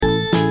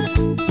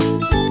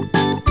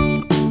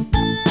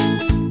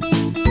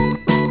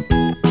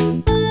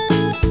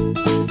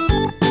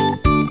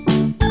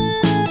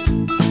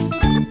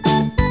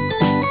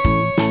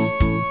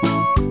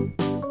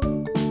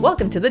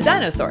to the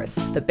Dinosaurs,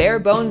 the bare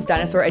bones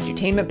dinosaur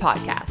edutainment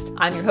podcast.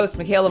 I'm your host,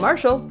 Michaela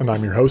Marshall. And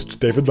I'm your host,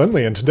 David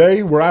Lindley, and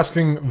today we're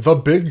asking the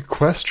big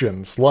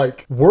questions,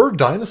 like, were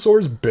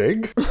dinosaurs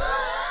big?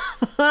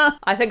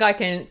 I think I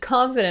can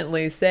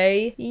confidently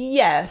say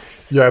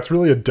yes. Yeah, it's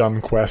really a dumb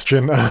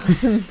question.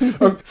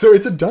 So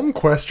it's a dumb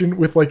question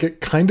with like a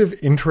kind of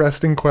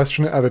interesting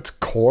question at its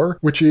core,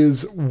 which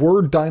is,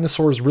 were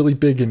dinosaurs really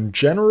big in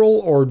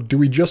general, or do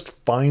we just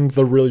find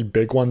the really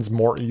big ones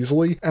more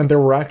easily? And there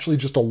were actually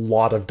just a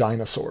lot of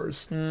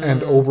dinosaurs.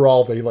 And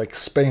overall, they like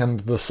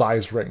spanned the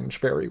size range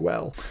very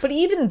well. But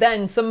even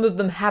then, some of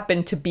them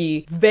happen to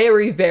be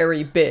very,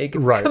 very big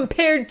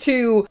compared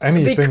to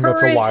anything the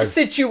current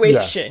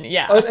situation.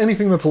 Yeah.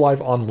 Anything that's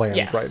alive on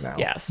land right now.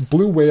 Yes.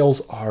 Blue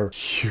whales are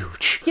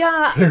huge.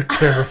 Yeah. They're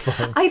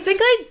terrifying. I think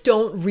I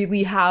don't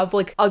really have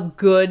like a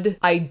good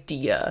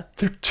idea.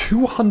 They're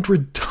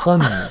 200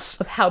 tons.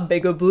 Of how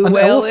big a blue An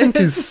whale elephant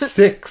is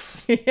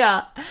 6.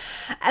 Yeah.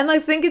 And I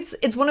think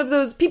it's one of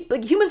those people,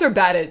 like, humans are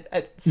bad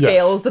at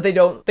scales that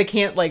they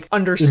can't like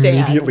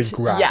understand. Immediately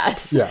grasp.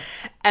 Yes. Yeah.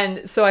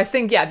 And so I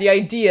think, the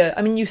idea,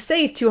 I mean, you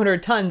say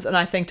 200 tons and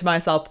I think to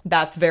myself,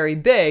 that's very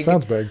big.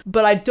 Sounds big.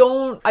 But I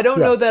don't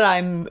know that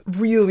I'm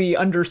really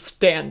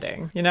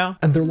understanding, you know?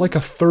 And they're like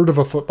a third of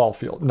a football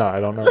field. No, I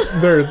don't know.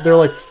 They're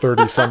like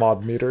 30 some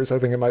odd meters. I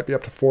think it might be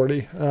up to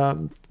 40,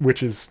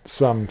 which is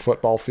some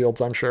football fields,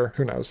 I'm sure.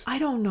 Who knows? I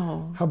don't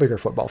know. How big are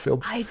football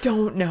fields? I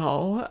don't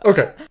know.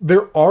 Okay.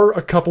 There are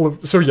a couple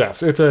of... So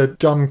yes, it's a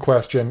dumb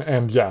question.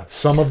 And yeah,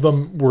 some of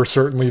them were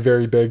certainly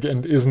very big.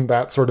 And isn't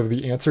that sort of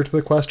the answer to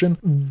the question?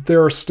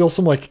 There are still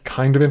some like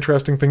kind of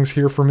interesting things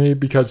here for me,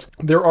 because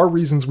there are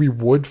reasons we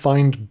would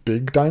find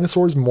big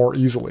dinosaurs more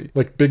easily.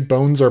 Like big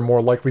bones are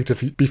more likely to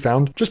be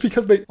found just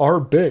because they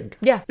are big.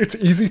 Yeah. It's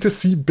easy to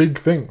see big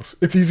things.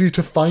 It's easy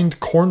to find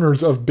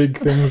corners of big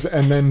things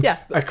and then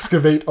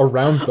excavate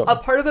around them. A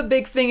part of a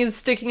big thing is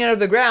sticking out of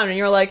the ground and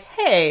you're like,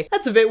 hey,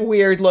 that's a bit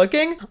weird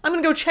looking. I'm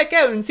gonna go check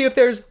out and see if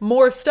there's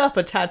more stuff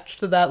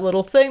attached to that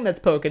little thing that's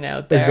poking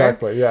out there.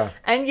 Exactly, yeah.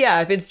 And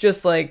if it's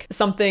just like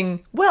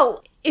something,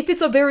 if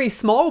it's a very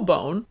small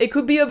bone, it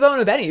could be a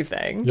bone of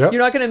anything. Yep.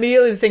 You're not going to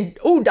immediately think,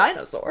 oh,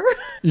 dinosaur.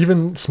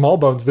 Even small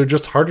bones, they're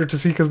just harder to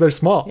see because they're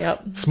small.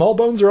 Yep. Small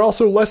bones are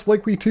also less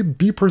likely to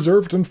be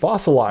preserved and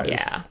fossilized.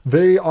 Yeah.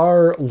 They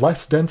are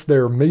less dense,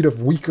 they're made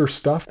of weaker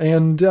stuff,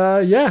 and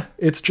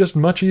it's just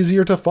much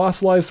easier to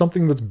fossilize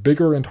something that's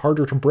bigger and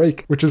harder to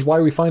break, which is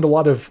why we find a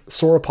lot of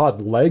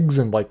sauropod legs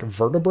and like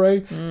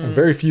vertebrae and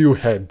very few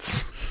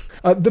heads.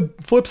 The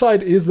flip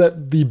side is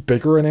that the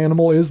bigger an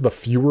animal is, the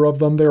fewer of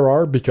them there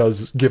are,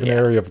 because given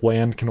area of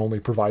land can only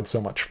provide so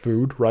much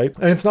food, right?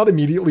 And it's not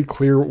immediately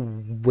clear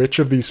which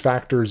of these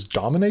factors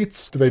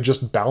dominates. Do they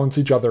just balance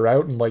each other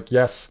out? And like,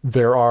 yes,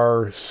 there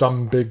are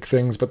some big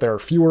things, but there are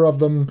fewer of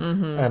them.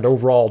 And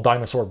overall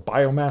dinosaur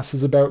biomass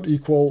is about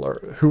equal,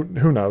 or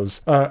who knows?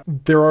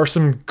 There are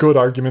some good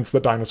arguments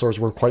that dinosaurs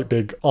were quite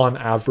big on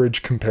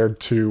average compared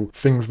to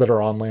things that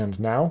are on land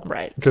now.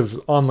 Right. Because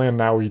on land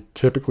now we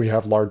typically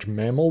have large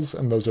mammals,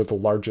 and those are the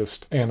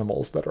largest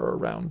animals that are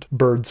around.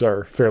 Birds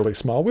are fairly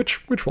small,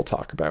 which we'll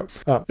talk about.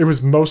 It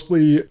was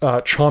mostly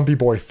chompy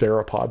boy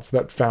theropods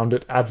that found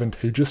it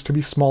advantageous to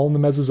be small in the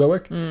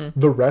Mesozoic.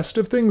 The rest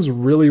of things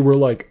really were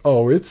like,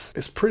 oh, it's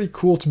pretty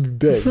cool to be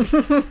big.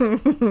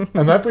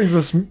 And that brings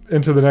us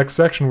into the next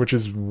section, which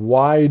is,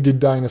 why did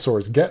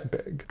dinosaurs get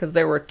big? Because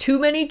there were too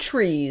many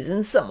trees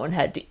and someone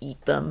had to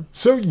eat them.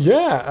 So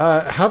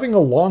having a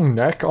long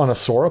neck on a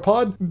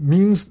sauropod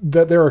means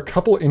that there are a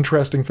couple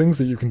interesting things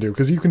that you can do,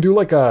 because you can do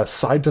like a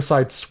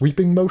side-to-side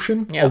sweeping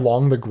motion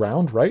along the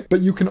ground, right? But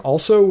you can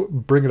also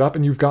bring it up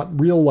and you've got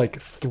real like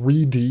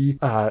 3D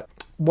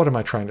what am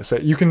I trying to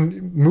say? You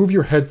can move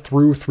your head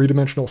through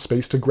three-dimensional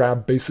space to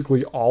grab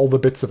basically all the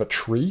bits of a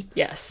tree.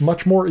 Yes.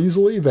 Much more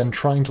easily than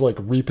trying to like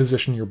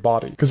reposition your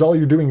body. Because all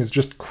you're doing is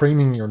just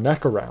craning your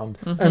neck around.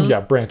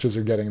 And branches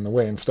are getting in the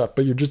way and stuff,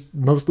 but you're just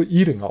mostly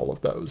eating all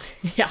of those.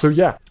 Yeah. So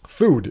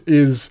food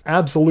is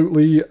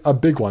absolutely a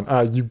big one.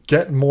 You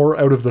get more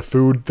out of the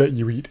food that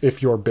you eat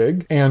if you're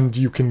big, and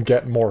you can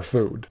get more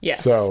food.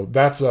 Yes. So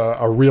that's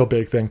a real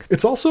big thing.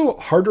 It's also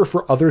harder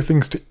for other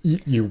things to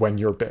eat you when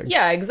you're big.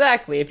 Yeah,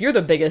 exactly. If you're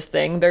the biggest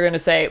thing, they're going to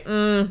say,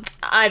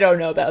 I don't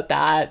know about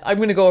that. I'm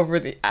going to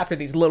go after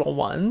these little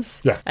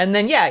ones. Yeah. And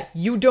then,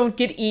 you don't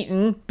get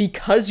eaten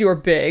because you're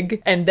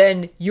big, and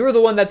then you're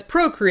the one that's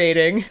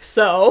procreating,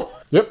 so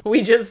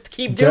we just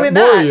keep doing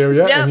that. More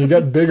you, and you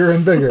get bigger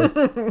and bigger.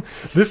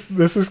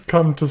 This has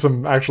come to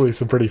some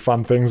pretty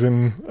fun things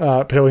in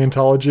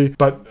paleontology,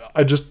 but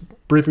I just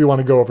briefly want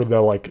to go over the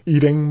like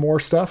eating more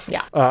stuff.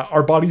 Yeah.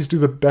 Our bodies do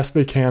the best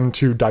they can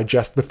to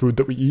digest the food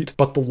that we eat,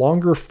 but the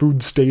longer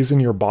food stays in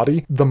your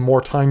body, the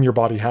more time your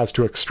body has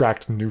to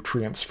extract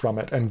nutrients from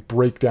it and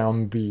break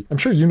down I'm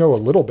sure you know a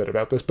little bit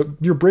about this, but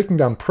you're breaking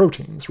down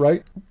proteins,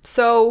 right?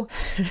 So...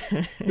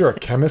 You're a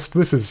chemist.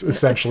 This is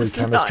essentially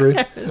chemistry.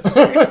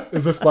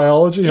 Is this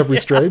biology? Have we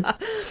strayed?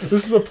 This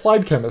is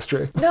applied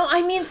chemistry. No,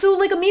 I mean, so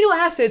like amino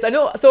acids, I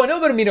know about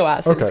amino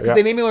acids because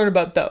they made me learn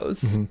about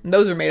those. And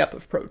those are made up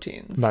of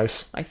proteins. Nice.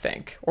 Yes. I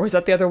think. Or is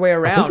that the other way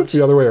around? I think it's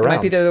the other way It might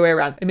around. be the other way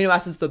around. Amino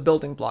acids are the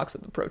building blocks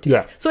of the proteins.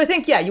 Yeah. So I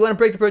think, yeah, you want to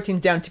break the proteins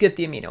down to get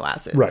the amino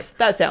acids. Right.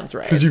 That sounds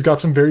right. Because you've got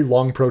some very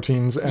long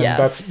proteins, and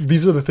Yes.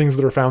 these are the things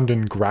that are found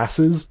in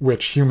grasses,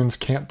 which humans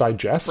can't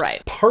digest.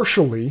 Right.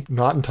 Partially,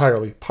 not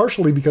entirely,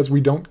 partially because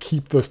we don't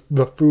keep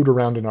the food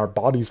around in our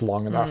bodies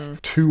long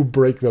enough to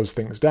break those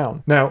things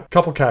down. Now,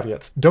 couple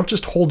caveats. Don't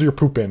just hold your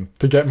poop in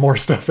to get more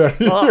stuff out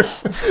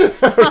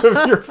of, out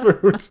of your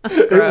food.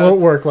 It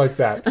won't work like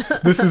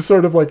that. This is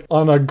sort of like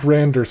on a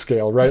grander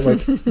scale, right?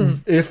 Like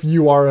if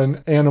you are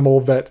an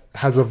animal that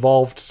has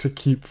evolved to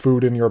keep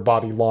food in your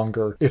body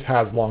longer, it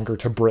has longer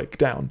to break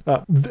down.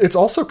 It's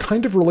also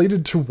kind of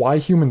related to why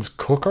humans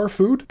cook our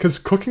food, because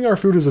cooking our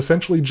food is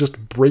essentially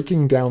just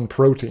breaking down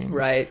proteins,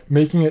 Right.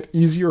 making it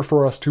easier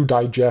for us to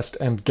digest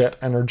and get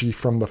energy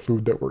from the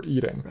food that we're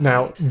eating. Right.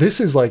 Now, this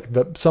is like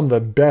some of the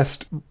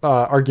best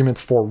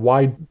arguments for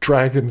why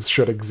dragons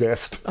should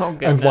exist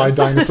and why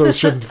dinosaurs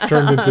shouldn't have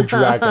turned into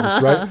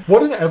dragons, right?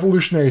 What an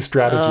evolutionary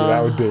strategy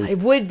that would be. It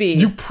would be.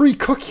 You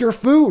pre-cook your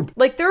food.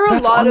 Like there are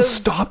That's a lot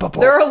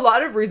unstoppable. there are a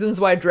lot of reasons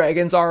why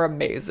dragons are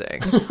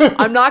amazing.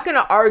 I'm not going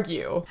to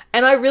argue.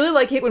 And I really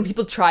like it when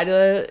people try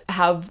to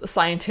have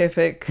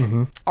scientific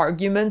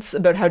arguments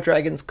about how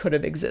dragons could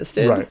have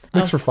existed. Right.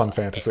 Makes for fun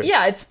fantasy.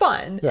 Yeah, it's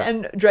fun. Yeah.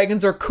 And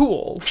dragons are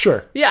cool.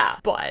 Sure. Yeah,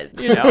 but,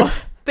 you know,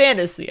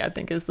 fantasy, I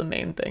think, is the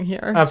main thing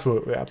here.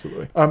 Absolutely,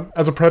 absolutely.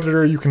 As a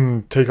predator, you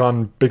can take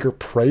on bigger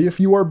prey if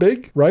you are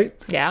big, right?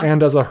 Yeah.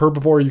 And as a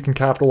herbivore, you can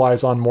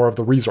capitalize on more of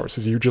the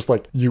resources. You just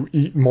you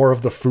eat more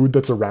of the food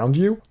that's around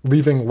you,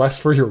 leaving less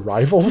for your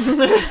rivals.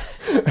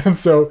 And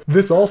so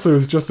this also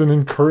is just an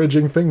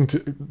encouraging thing to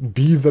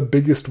be the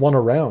biggest one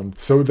around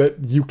so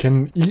that you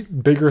can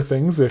eat bigger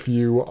things if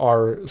you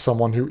are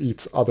someone who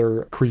eats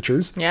other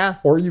creatures. Yeah.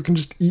 Or you can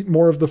just eat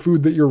more of the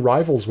food that your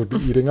rivals would be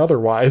eating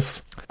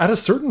otherwise. At a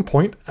certain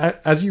point,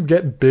 as you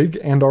get big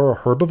and are a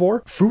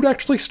herbivore, food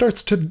actually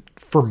starts to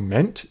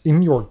ferment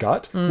in your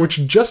gut,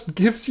 which just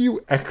gives you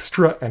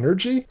extra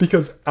energy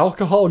because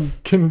alcohol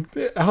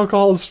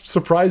is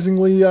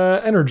surprisingly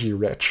energy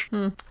rich.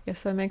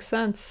 Guess that makes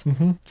sense.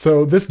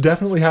 So this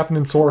definitely happened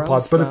in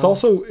sauropods, gross,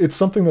 but it's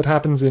something that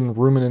happens in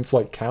ruminants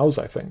like cows,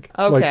 I think.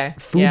 Okay, Like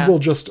food will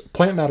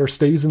plant matter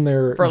stays in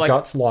their For, like,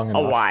 guts long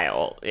enough. A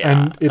while, yeah.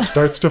 And it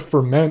starts to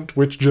ferment,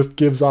 which just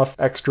gives off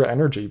extra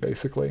energy,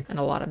 basically. And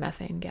a lot of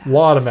methane gas. A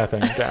lot of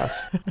methane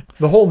gas.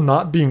 The whole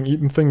not being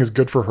eaten thing is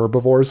good for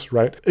herbivores,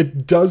 right?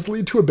 It does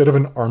lead to a bit of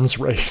an arms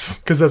race.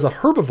 Because as a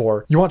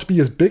herbivore, you want to be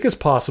as big as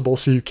possible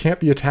so you can't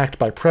be attacked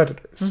by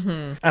predators.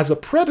 As a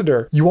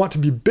predator, you want to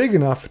be big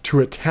enough to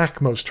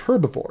attack most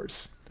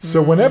herbivores. So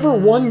whenever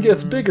one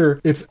gets bigger,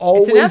 it's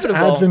always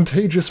inevitable.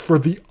 advantageous for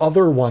the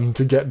other one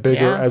to get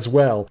bigger as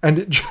well. And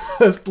it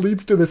just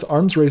leads to this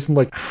arms race,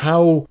 and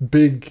how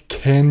big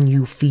can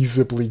you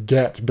feasibly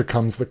get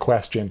becomes the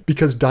question.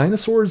 Because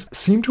dinosaurs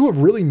seem to have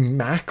really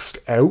maxed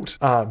out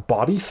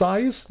body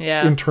size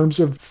in terms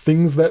of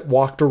things that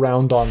walked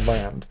around on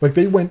land. Like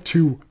they went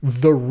to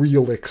the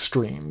real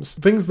extremes.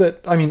 Things that,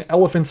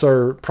 elephants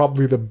are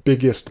probably the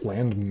biggest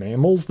land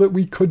mammals that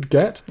we could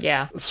get.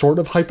 Yeah. Sort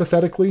of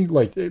hypothetically.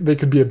 Like they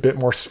could be a bit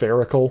more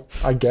spherical,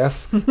 I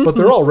guess, but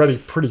they're already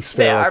pretty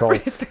spherical. They are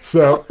pretty spherical.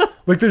 So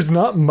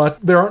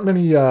there aren't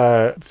many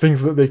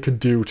things that they could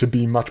do to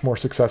be much more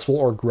successful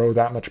or grow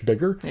that much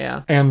bigger.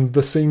 Yeah. And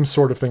the same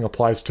sort of thing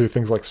applies to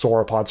things like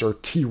sauropods or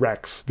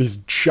T-Rex, these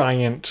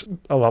giant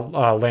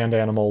land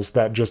animals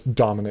that just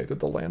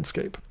dominated the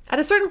landscape. At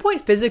a certain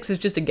point, physics is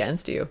just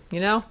against you, you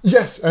know?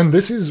 Yes, and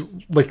this is,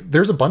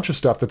 there's a bunch of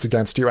stuff that's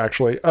against you,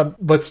 actually.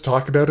 Let's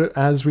talk about it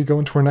as we go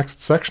into our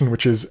next section,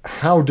 which is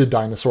how did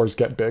dinosaurs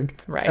get big?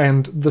 Right.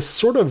 And the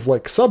sort of,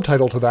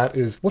 subtitle to that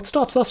is, what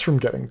stops us from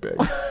getting big?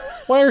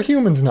 Why are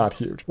humans not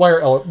huge? Why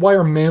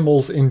are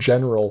mammals in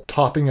general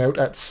topping out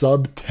at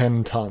sub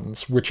 10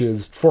 tons, which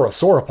is, for a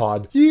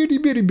sauropod, itty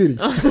bitty bitty.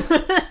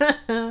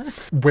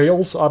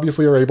 Whales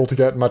obviously are able to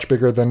get much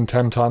bigger than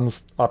 10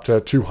 tons, up to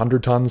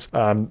 200 tons.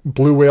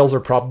 Blue whales are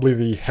probably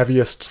the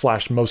heaviest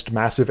 / most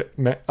massive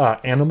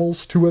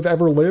animals to have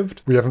ever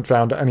lived. We haven't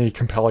found any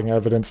compelling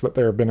evidence that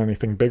there have been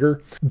anything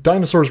bigger.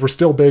 Dinosaurs were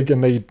still big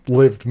and they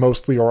lived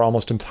mostly or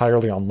almost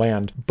entirely on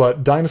land,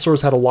 but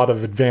dinosaurs had a lot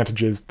of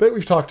advantages that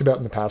we've talked about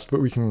in the past,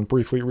 but we can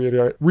briefly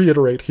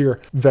reiterate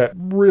here that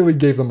really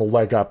gave them a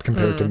leg up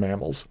compared to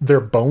mammals.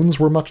 Their bones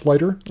were much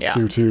lighter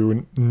due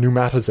to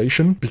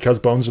pneumatization. Because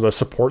bones are the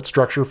support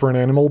structure for an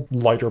animal,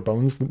 lighter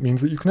bones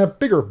means that you can have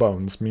bigger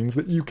bones, means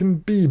that you can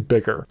be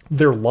bigger.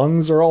 Their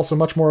lungs are also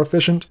much more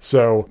efficient,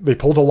 so they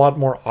pulled a lot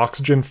more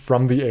oxygen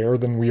from the air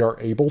than we are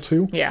able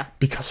to. Yeah.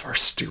 Because of our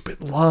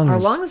stupid lungs. Our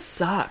lungs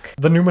suck.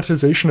 The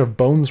pneumatization of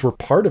bones were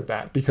part of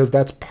that, because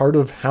that's part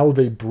of how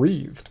they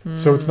breathed.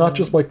 So it's not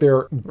just like there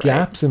are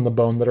gaps in the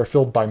bone that are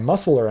filled by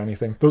muscle or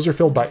anything. Those are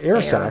filled by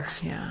air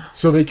sacs. Yeah.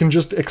 So they can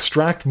just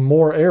extract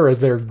more air as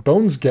their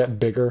bones get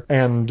bigger.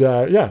 And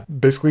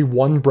basically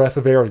one breath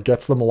of air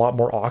gets them a lot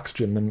more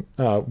oxygen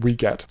than we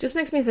get. Just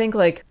makes me think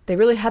they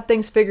really had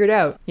things figured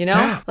out, you know?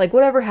 Yeah.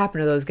 Whatever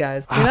happened to those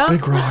guys, you know?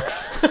 Big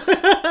rocks.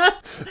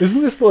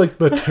 Isn't this like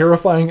the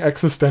terrifying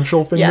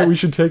existential thing that we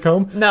should take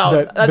home? No,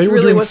 that that's they were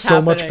really doing what's so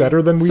happening. much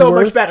better than we were. So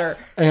much better.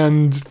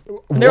 And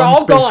they're one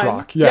all space gone.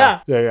 rock.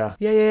 Yeah.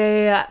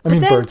 Yeah. I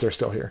mean, birds are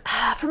still here.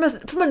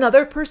 From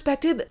another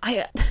perspective,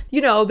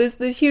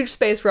 this huge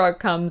space rock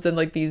comes and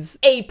like these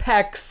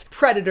apex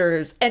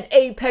predators and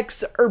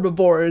apex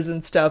herbivores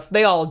and stuff,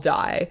 they all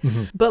die.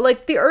 Mm-hmm. But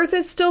like the Earth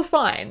is still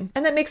fine.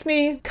 And that makes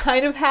me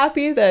kind of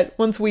happy that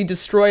once we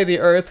destroy the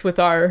Earth with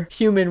our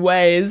human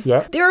ways,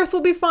 the Earth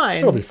will be fine.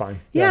 It'll be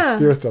fine. Yeah.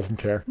 The Earth doesn't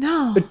care.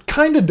 No. It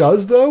kind of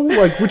does, though,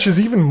 like, which is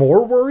even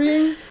more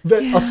worrying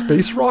that a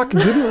space rock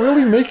didn't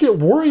really make it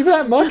worry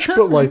that much,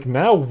 but like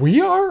now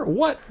we are?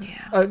 What?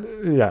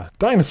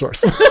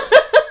 Dinosaurs.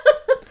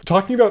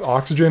 Talking about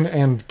oxygen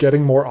and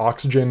getting more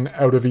oxygen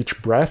out of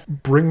each breath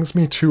brings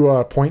me to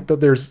a point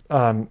that there's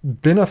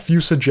been a few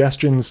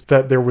suggestions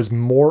that there was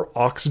more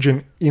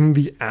oxygen in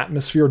the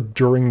atmosphere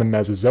during the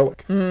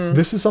Mesozoic.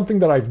 This is something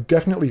that I've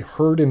definitely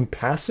heard in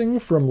passing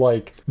from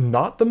like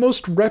not the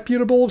most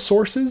reputable of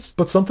sources,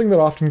 but something that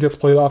often gets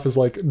played off as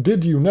like,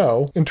 did you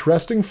know?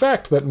 Interesting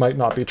fact that might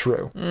not be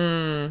true.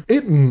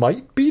 It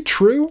might be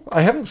true.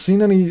 I haven't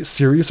seen any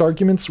serious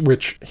arguments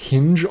which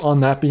hinge on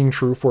that being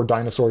true for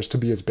dinosaurs to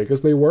be as big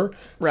as they were.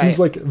 Right. Seems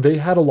like they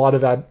had a lot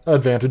of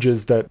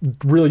advantages that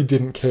really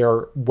didn't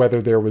care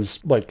whether there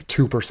was like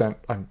 2%.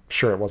 I'm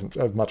sure it wasn't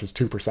as much as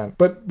 2%,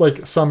 but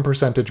like some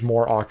percentage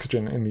more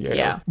oxygen in the air.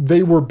 Yeah.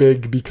 They were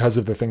big because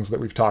of the things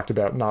that we've talked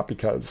about, not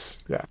because,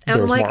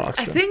 there was more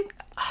oxygen.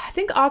 I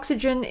think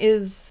oxygen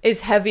is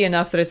heavy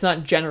enough that it's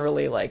not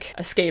generally like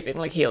escaping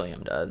like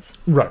helium does.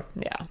 Right.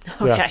 Yeah.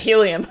 Oh yeah,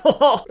 helium.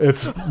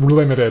 It's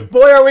limited.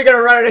 Boy, are we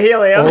gonna run out of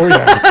helium. Oh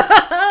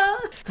yeah.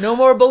 No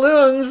more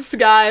balloons,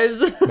 guys.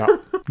 No.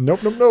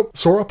 Nope.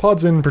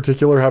 Sauropods in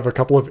particular have a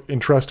couple of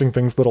interesting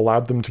things that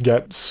allowed them to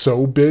get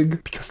so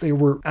big because they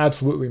were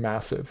absolutely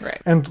massive.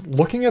 Right. And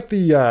looking at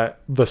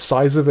the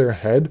size of their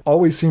head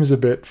always seems a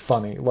bit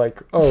funny.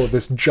 Like, oh,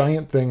 this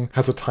giant thing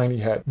has a tiny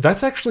head.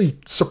 That's actually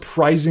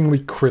surprisingly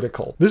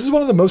critical. This is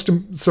one of the most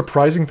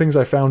surprising things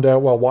I found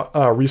out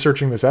while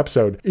researching this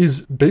episode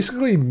is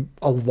basically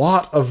a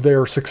lot of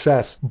their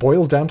success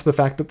boils down to the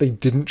fact that they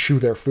didn't chew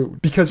their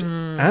food. Because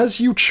as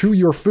you chew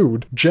your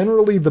food,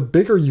 generally the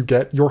bigger you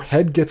get, your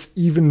head gets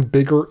even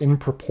bigger in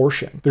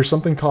proportion. There's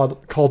something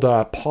called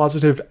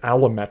positive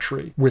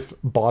allometry with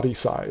body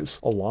size.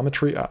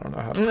 Allometry? I don't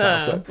know how to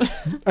pronounce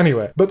it.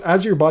 Anyway, but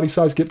as your body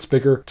size gets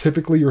bigger,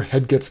 typically your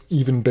head gets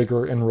even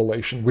bigger in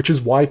relation, which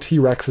is why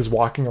T-Rex is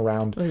walking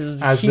around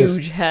as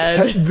huge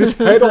head. This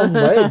head on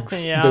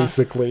legs,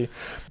 basically.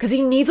 Because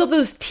he needs all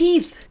those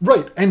teeth.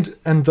 Right, and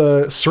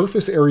the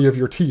surface area of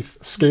your teeth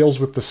scales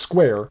with the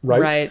square,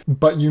 right? Right.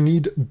 But you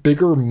need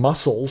bigger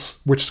muscles,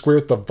 which square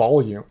with the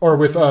volume, or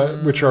with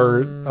which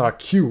are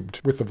cubed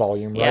with the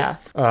volume, right?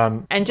 Yeah.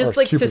 And just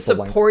like to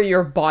support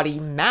your body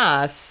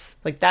mass,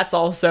 like that's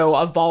also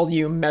a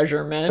volume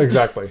measurement.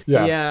 Exactly.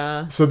 Yeah.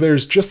 Yeah. So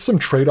there's just some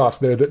trade-offs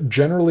there that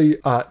generally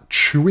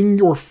chewing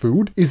your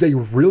food is a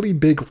really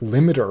big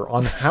limiter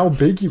on how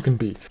big you can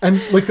be.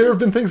 And like there have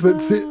been things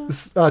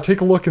that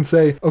take a look and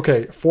say,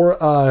 okay, for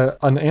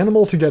an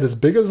animal to get as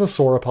big as a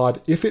sauropod,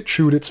 if it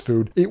chewed its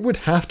food, it would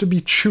have to be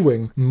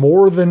chewing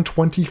more than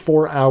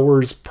 24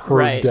 hours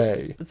per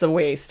day. It's a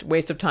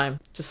waste of time.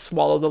 Just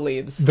swallow the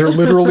leaves. There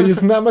literally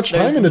isn't that much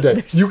time in a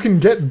day. You can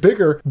get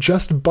bigger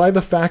just by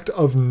the fact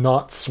of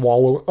not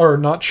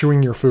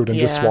chewing your food and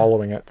just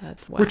swallowing it.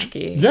 That's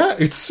wacky.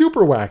 It's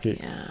super wacky.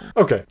 Yeah.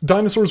 Okay,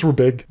 dinosaurs were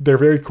big. They're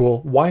very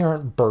cool. Why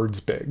aren't birds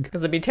big?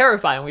 Because they'd be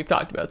terrifying. We've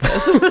talked about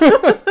this.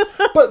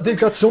 But they've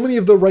got so many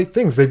of the right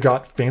things. They've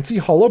got fancy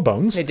hollow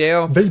bones. They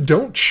do. They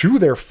don't chew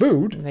their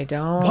food. They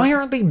don't. Why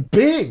aren't they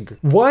big?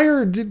 Why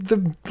are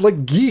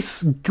the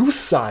geese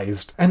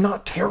goose-sized and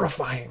not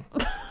terrifying?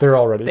 They're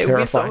already They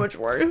terrifying. would be so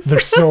much worse. They're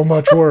so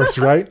much worse,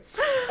 right?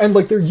 And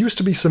like there used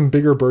to be some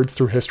bigger birds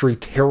through history.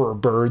 Terror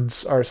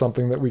birds are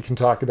something that we can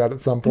talk about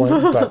at some point,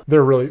 but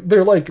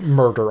they're like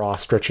murder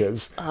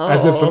ostriches.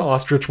 As if an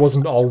ostrich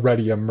wasn't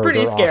already a murder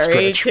Pretty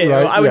scary ostrich, too.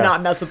 right? I would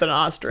not mess with an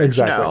ostrich.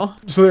 Exactly. No.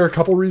 So there are a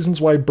couple reasons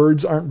why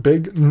birds aren't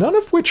big, none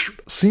of which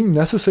seem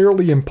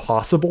necessarily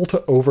impossible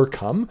to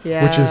overcome,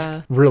 which is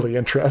really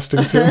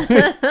interesting to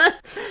me.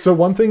 So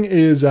one thing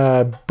is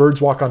birds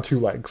walk on two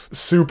legs.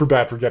 Super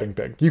bad for getting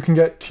big. You can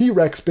get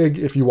T-Rex big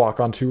if you walk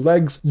on two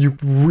legs. You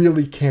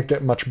really can't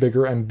get much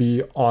bigger and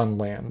be on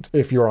land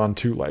if you're on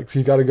two legs.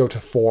 You got to go to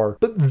four.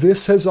 But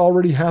this has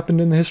already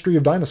happened in the history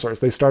of dinosaurs.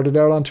 They started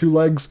out on two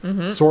legs.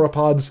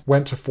 Sauropods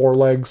went to four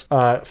legs.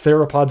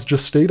 Theropods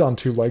just stayed on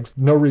two legs.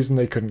 No reason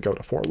they couldn't go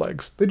to four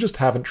legs. They just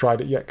haven't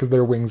tried it yet because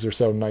their wings are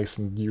so nice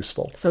and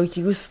useful. So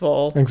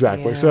useful.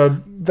 Exactly. So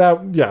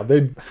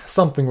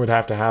something would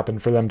have to happen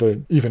for them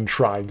to even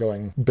try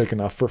going big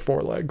enough for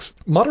four legs.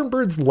 Modern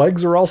birds'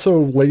 legs are also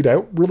laid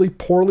out really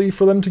poorly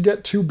for them to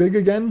get too big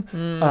again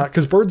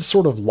because birds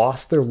sort of lost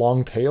lost their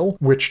long tail,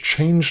 which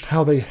changed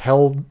how they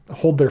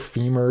hold their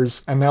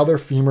femurs, and now their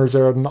femurs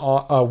are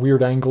at a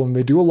weird angle, and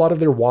they do a lot of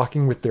their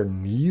walking with their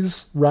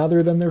knees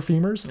rather than their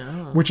femurs,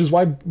 which is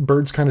why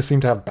birds kind of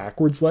seem to have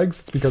backwards legs.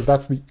 It's because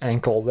that's the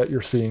ankle that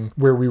you're seeing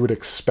where we would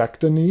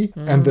expect a knee,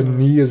 and the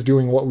knee is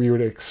doing what we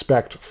would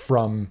expect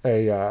from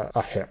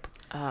a hip.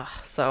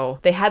 So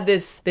they had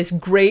this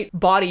great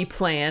body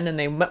plan and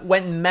they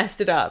went and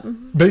messed it up.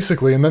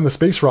 Basically, and then the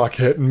space rock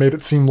hit and made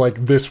it seem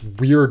like this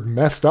weird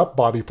messed up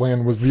body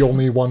plan was the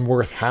only one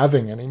worth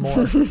having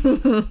anymore.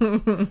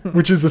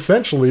 Which is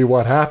essentially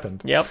what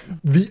happened. Yep.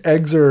 The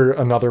eggs are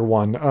another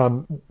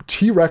one.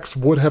 T-Rex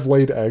would have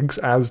laid eggs,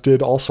 as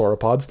did all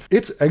sauropods.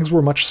 Its eggs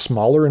were much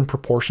smaller in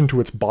proportion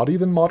to its body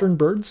than modern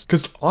birds,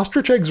 because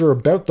ostrich eggs are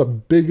about the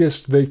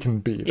biggest they can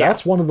be. Yeah.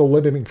 That's one of the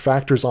limiting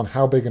factors on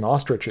how big an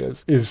ostrich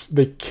is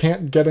they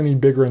can't get any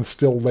bigger and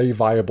still lay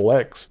viable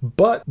eggs.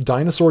 But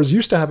dinosaurs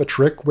used to have a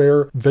trick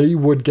where they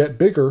would get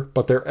bigger,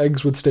 but their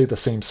eggs would stay the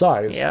same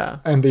size. Yeah.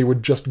 And they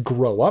would just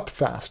grow up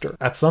faster.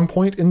 At some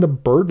point in the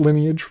bird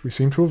lineage, we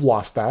seem to have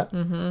lost that.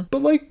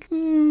 But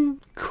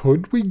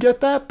could we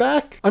get that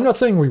back? I'm not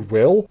saying we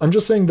will. I'm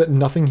just saying that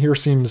nothing here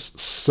seems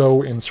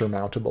so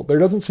insurmountable. There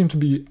doesn't seem to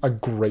be a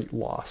great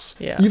loss.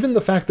 Yeah. Even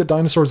the fact that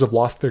dinosaurs have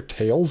lost their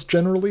tails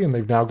generally, and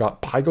they've now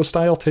got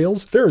pygo-style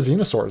tails.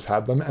 Therizinosaurs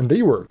had them, and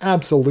they were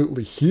absolutely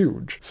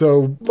huge.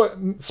 So,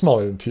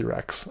 smaller than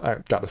T-Rex, I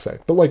gotta say.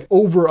 But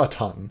over a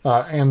ton.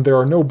 And there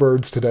are no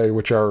birds today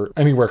which are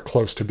anywhere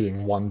close to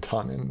being 1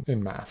 ton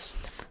in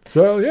mass.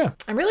 So, yeah.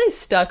 I'm really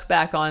stuck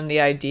back on the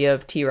idea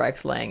of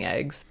T-Rex laying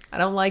eggs. I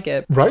don't like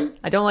it. Right?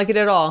 I don't like it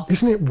at all.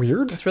 Isn't it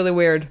weird? It's really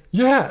weird.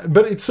 Yeah,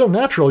 but it's so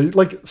natural.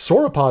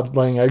 Sauropod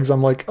laying eggs,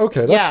 I'm like,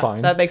 okay, that's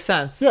fine. That makes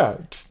sense. Yeah,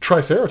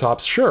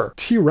 Triceratops, sure.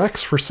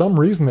 T-Rex, for some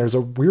reason, there's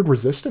a weird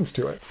resistance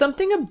to it.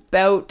 Something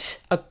about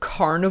a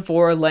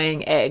carnivore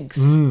laying eggs.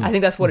 I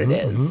think that's what it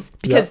is.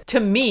 Because to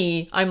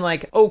me, I'm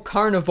like, oh,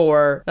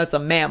 carnivore, that's a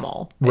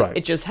mammal. Right.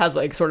 It just has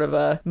sort of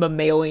a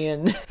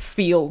mammalian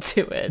feel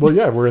to it. Well,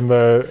 yeah, we're in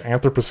the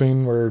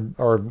Anthropocene,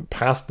 or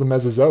past the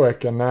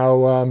Mesozoic, and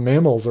now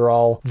mammals are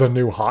all the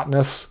new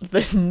hotness.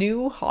 The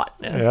new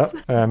hotness.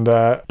 Yeah, and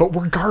but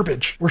we're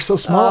garbage. We're so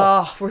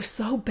small. Oh, we're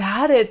so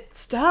bad at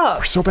stuff.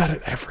 We're so bad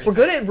at everything. We're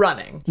good at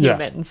running,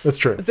 humans. Yeah, that's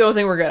true. It's the only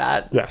thing we're good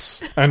at.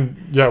 Yes.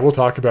 And yeah, we'll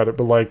talk about it,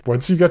 but No,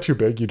 once you get too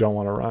big, you don't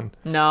want to run.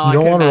 No, you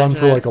don't want to run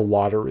for it. a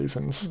lot of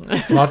reasons.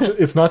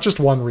 It's not just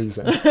one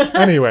reason.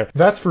 Anyway,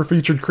 that's for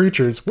featured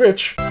creatures,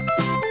 which...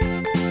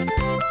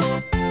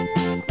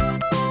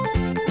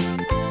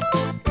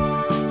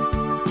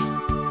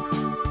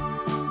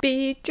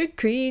 Featured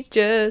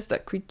creatures, the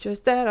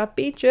creatures that are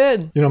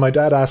featured. My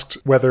dad asked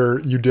whether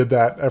you did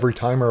that every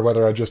time or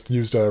whether I just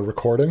used a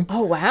recording.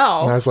 Oh,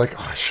 wow. And I was like,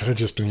 I should have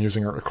just been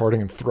using a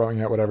recording and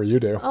throwing out whatever you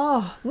do.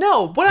 Oh,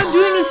 no. What I'm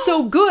doing is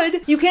so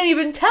good, you can't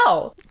even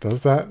tell.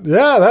 Does that?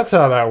 Yeah, that's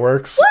how that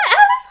works.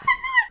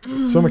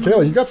 What? So,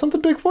 Michaela, you got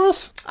something big for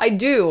us? I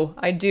do.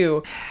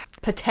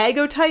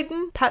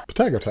 Patagotitan?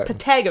 Patagotitan.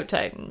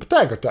 Patagotitan.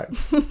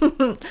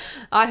 Patagotitan.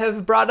 I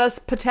have brought us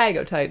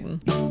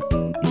Patagotitan.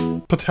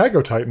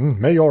 Patagotitan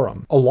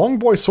majorum, a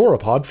longboy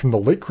sauropod from the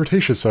late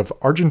Cretaceous of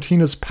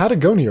Argentina's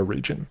Patagonia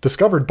region.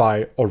 Discovered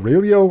by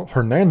Aurelio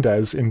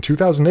Hernandez in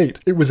 2008,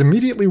 it was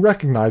immediately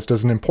recognized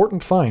as an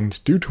important find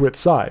due to its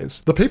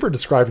size. The paper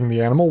describing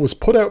the animal was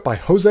put out by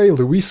Jose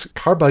Luis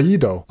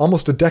Carballido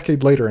almost a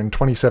decade later in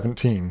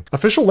 2017.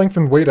 Official length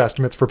and weight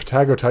estimates for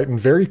Patagotitan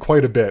vary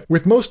quite a bit,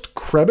 with most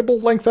credible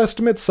length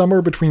estimates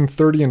somewhere between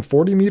 30 and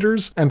 40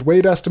 meters, and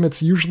weight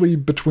estimates usually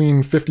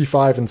between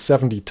 55 and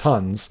 70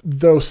 tons,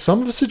 though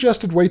some have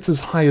suggested weights as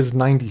high as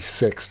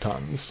 96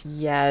 tons.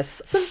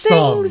 Yes.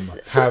 Some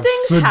have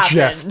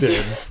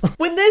suggested.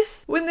 When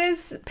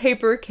this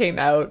paper came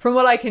out, from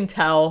what I can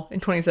tell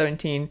in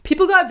 2017,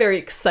 people got very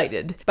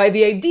excited by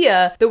the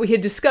idea that we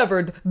had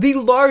discovered the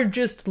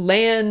largest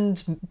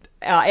land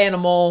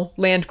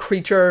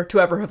creature to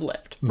ever have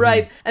lived,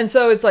 right? And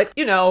so it's like,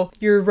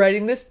 you're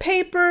writing this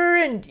paper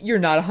and you're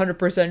not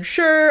 100%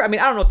 sure. I mean,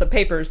 I don't know what the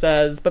paper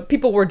says, but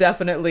people were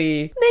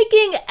definitely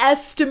making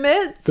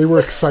estimates. They were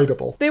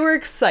excitable.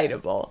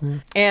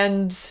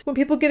 And when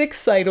people get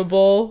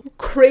excitable,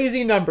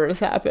 crazy numbers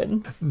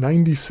happen.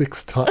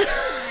 96 tons.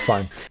 It's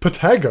fine.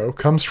 Patago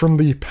comes from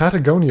the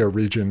Patagonia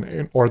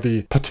region, or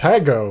the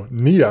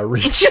Patagonia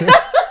region.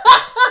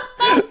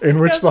 In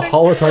which the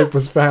holotype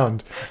was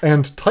found.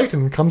 And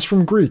Titan comes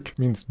from Greek.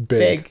 Means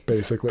big.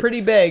 Basically. It's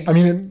pretty big. I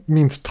mean, it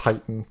means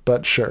Titan,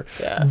 but sure.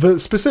 Yeah. The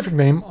specific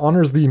name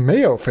honors the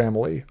Mayo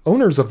family,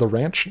 owners of the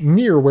ranch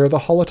near where the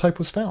holotype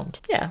was found.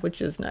 Yeah,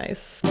 which is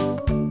nice.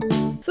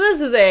 So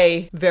this is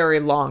a very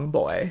long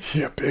boy.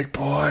 Yeah, big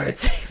boy.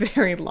 It's a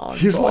very long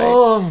He's boy.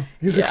 long.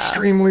 He's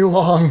extremely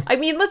long. I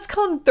mean, let's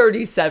call him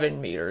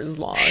 37 meters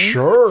long.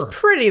 Sure. It's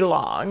pretty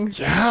long.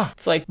 Yeah.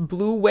 It's like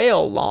blue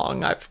whale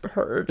long, I've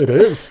heard. It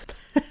is.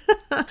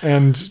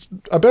 and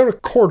about a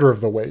quarter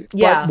of the weight.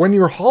 Yeah. But when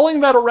you're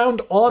hauling that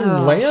around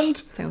on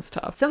land, Sounds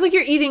tough. Sounds like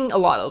you're eating a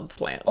lot of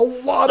plants. a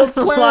lot of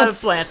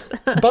plants. A lot of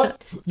plants.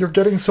 But you're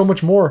getting so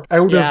much more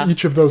out Yeah, of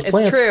each of those it's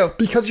plants. true.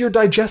 Because your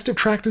digestive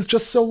tract is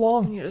just so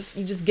long. You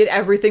just get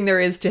everything there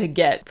is to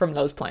get from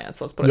those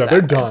plants. Let's put it Yeah, that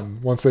they're way. done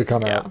once they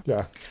come out.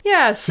 Yeah.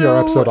 Yeah, See our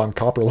so episode on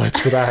coprolites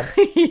for that.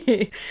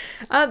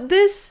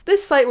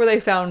 this site where they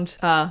found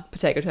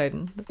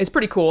Patagotitan is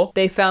pretty cool.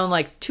 They found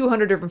like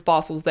 200 different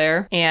fossils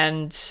there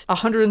and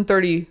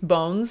 130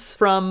 bones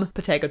from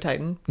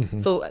Patagotitan.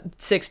 So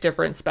 6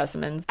 different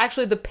specimens.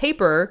 Actually, the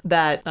paper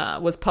that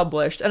was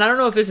published, and I don't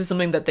know if this is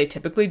something that they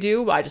typically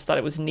do, I just thought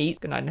it was neat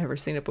and I'd never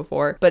seen it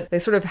before, but they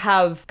sort of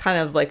have kind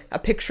of like a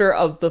picture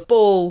of the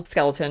full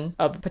skeleton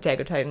of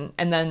Patagotitan,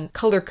 and then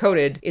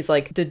color-coded is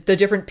like the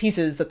different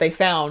pieces that they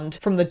found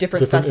from the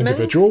different specimens.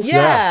 Individuals?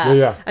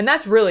 Yeah. And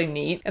that's really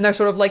neat. And they're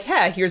sort of like,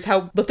 yeah, here's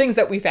how the things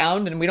that we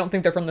found, and we don't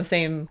think they're from the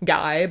same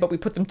guy, but we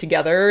put them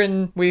together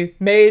and we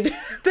made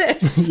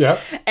this. Yeah.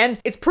 And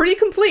it's pretty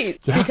complete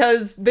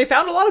because they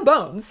found a lot of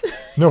bones.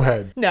 No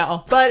head.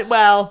 No, but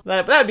well,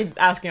 that would be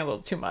asking a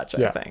little too much,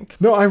 I think.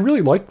 No, I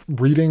really like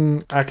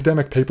reading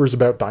academic papers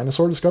about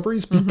dinosaur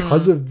discoveries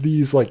because of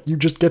these, like, you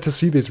just get to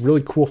see these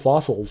really cool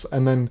fossils,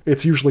 and then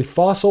it's usually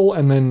fossil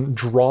and then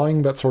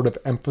drawing that sort of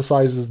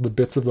emphasizes the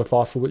bits of the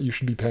fossil that you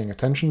should be paying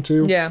attention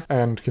to. Yeah.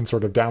 And can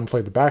sort of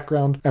downplay the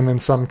background, and then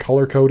some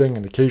color coding,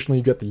 and occasionally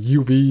you get the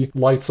UV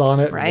lights on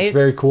it. Right? And it's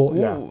very cool.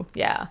 Ooh,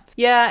 yeah.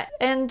 Yeah,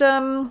 and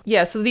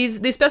so these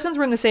specimens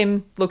were in the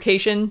same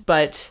location,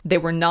 but they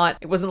were not,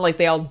 it wasn't like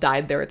they all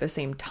died there at the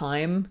same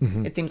time.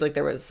 It seems like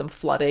there was some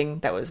flooding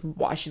that was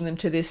washing them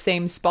to this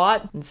same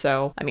spot. And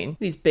so, I mean,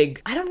 these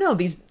big, I don't know,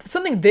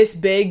 something this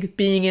big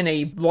being in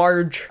a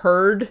large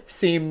herd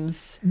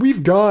seems...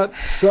 We've got,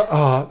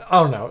 I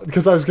don't know,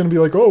 because I was going to be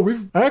like, oh,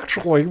 we've got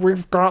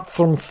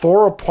some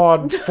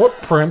sauropod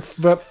footprints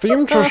that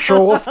seem to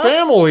show a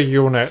family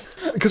unit.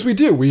 Because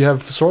we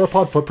have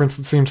sauropod footprints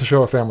that seem to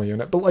show a family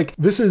unit. But like,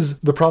 this is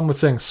the problem with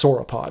saying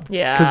sauropod.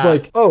 Yeah. Because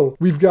like, oh,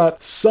 we've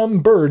got some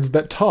birds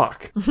that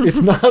talk.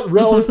 It's not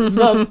it's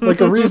not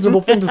like a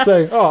reasonable thing to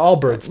say, oh, all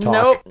birds talk.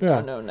 Nope.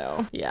 Yeah.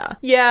 No. Yeah.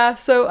 Yeah.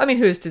 So, I mean,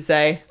 who's to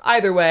say?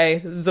 Either way,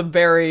 this is a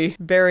very,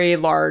 very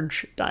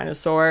large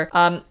dinosaur.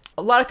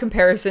 A lot of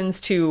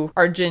comparisons to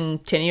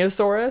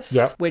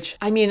Giganotosaurus, which,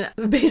 I mean,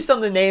 based on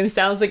the name,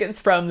 sounds like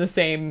it's from the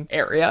same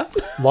area.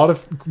 A lot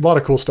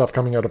of cool stuff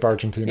coming out of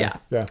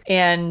Argentina. Yeah.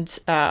 And,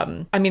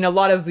 I mean, a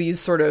lot of these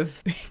sort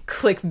of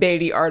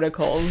clickbaity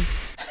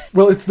articles.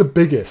 Well, it's the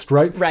biggest,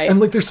 right? Right. And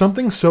like, there's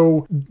something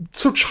so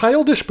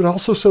childish, but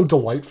also so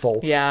delightful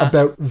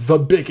about the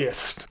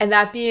biggest. And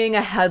that being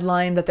a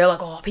headline that they're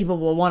like, oh, people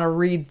will want to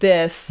read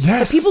this.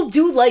 Yes. But people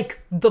do like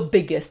the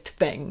biggest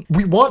thing.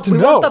 We want to know.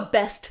 We want the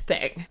best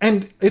thing.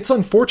 And it's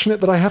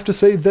unfortunate that I have to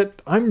say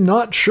that I'm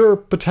not sure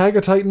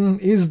Patagotitan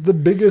is the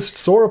biggest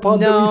sauropod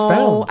that we found.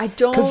 No, I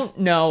don't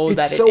know that it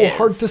is. It's so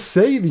hard to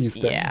say these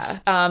things.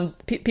 Yeah.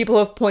 People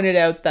have pointed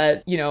out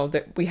that,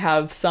 that we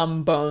have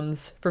some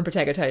bones from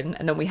Patagotitan,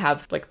 and then we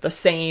have like the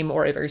same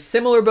or a very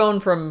similar bone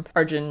from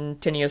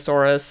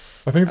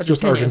Argentinosaurus. I think it's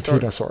just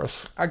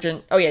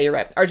Argentinosaurus. Oh yeah, you're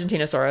right.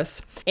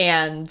 Argentinosaurus.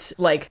 And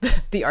like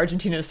the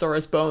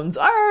Argentinosaurus bones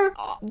are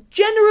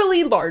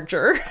generally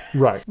larger.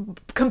 Right.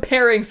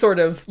 Comparing sort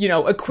of,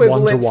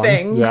 equivalent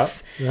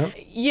things.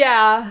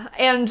 Yeah.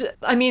 And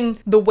I mean,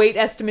 the weight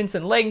estimates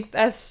and length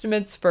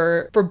estimates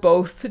for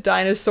both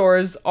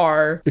dinosaurs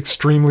are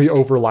extremely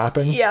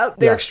overlapping.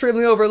 They're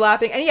extremely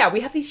overlapping. And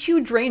we have these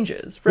huge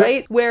ranges,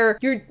 right? Where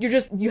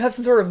you have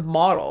some sort of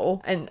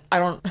model, and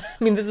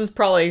this is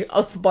probably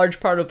a large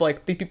part of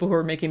like the people who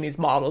are making these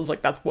models,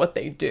 like that's what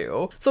they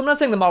do. So I'm not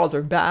saying the models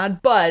are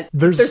bad, but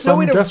there's no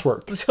way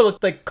guesswork to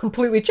like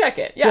completely check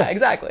it. Yeah,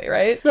 exactly,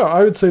 right? Yeah,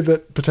 I would say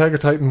that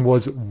Patagotitan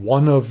was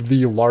one of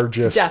the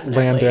largest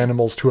land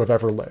animals to have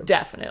ever lived.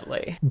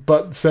 Definitely.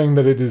 But saying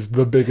that it is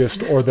the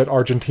biggest, or that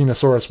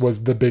Argentinosaurus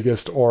was the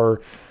biggest,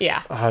 or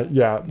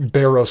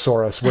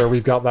Barosaurus, where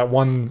we've got that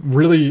one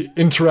really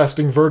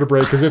interesting vertebrae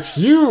because it's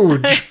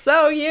huge. It's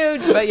so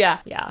huge. But yeah.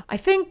 I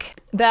think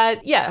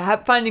that,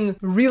 finding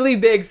really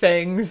big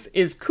things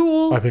is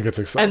cool. I think it's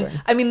exciting.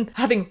 And I mean,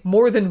 having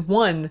more than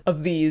one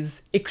of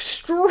these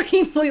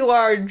extremely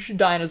large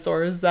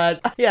dinosaurs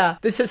that,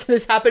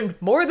 this happened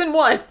more than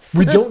once.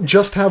 We don't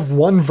just have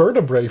one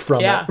vertebrae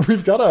from it.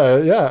 We've got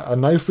a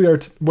nicely,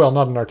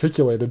 not an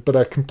articulated, but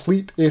a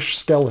complete-ish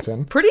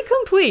skeleton. Pretty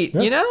complete,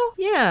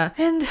 Yeah.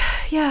 And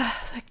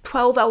like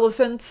 12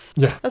 elephants.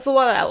 Yeah. That's a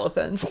lot of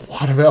elephants. It's a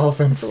lot of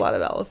elephants. It's a lot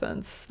of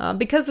elephants.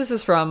 Because this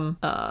is from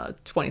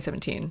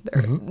 2017,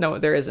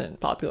 there isn't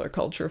popular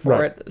culture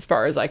for it, as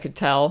far as I could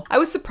tell. I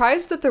was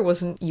surprised that there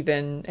wasn't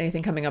even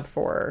anything coming up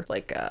for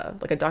like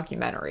a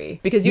documentary,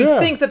 because you'd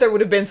think that there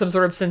would have been some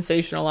sort of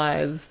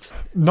sensationalized.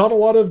 Not a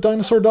lot of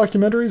dinosaur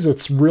documentaries.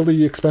 It's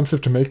really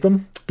expensive to make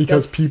them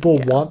because people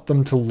want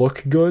them to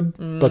look good,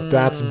 but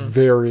that's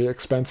very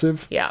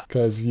expensive. Yeah.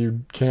 Because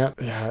you can't,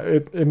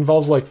 it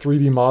involves like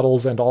 3D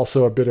models and all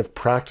also a bit of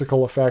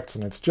practical effects,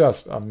 and it's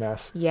just a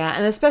mess. Yeah,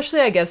 and especially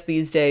I guess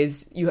these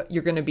days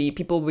you're going to be,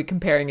 people will be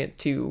comparing it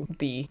to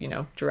the,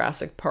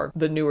 Jurassic Park,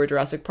 the newer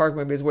Jurassic Park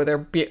movies where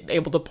they're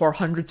able to pour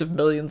hundreds of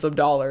millions of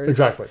dollars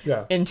Exactly,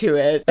 yeah. into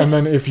it. And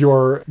then if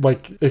you're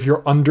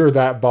under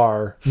that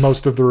bar,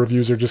 most of the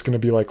reviews are just going to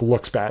be like,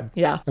 looks bad.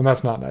 Yeah. And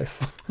that's not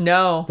nice.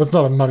 No. That's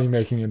not a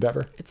money-making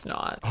endeavor. It's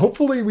not.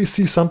 Hopefully we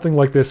see something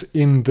like this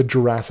in the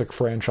Jurassic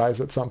franchise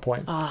at some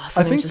point. Oh,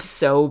 something just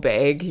so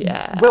big.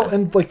 Yeah. Well,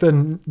 and like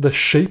the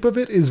shape of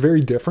it is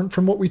very different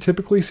from what we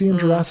typically see in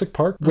Jurassic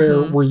Park,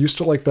 where we're used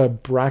to like the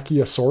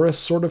Brachiosaurus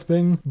sort of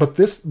thing. But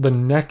the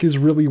neck is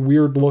really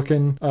weird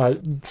looking.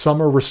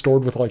 Some are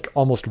restored with like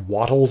almost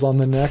wattles on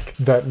the neck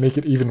that make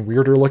it even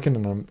weirder looking,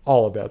 and I'm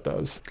all about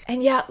those.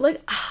 And yeah,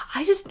 like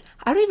I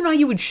don't even know how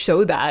you would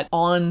show that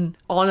on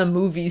a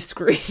movie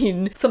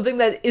screen. Something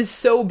that is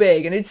so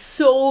big and it's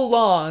so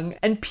long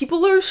and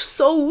people are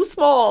so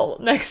small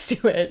next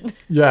to it.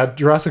 Yeah,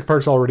 Jurassic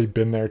Park's already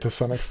been there to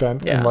some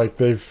extent. Yeah. And like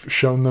they've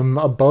shown them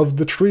above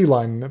the tree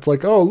line. It's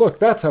like, oh, look,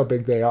 that's how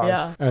big they are.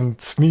 Yeah. And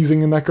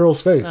sneezing in that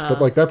girl's face.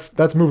 But like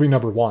that's movie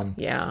number 1.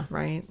 Yeah,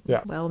 right.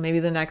 Yeah. Well, maybe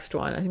the next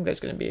one. I think there's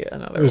going to be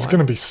another There's one.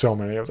 going to be so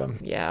many of them.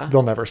 Yeah.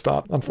 They'll never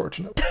stop,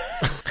 unfortunately.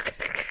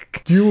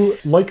 Do you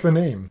like the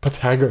name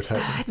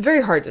Patagotitan? It's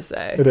very hard to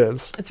say. It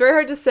is. It's very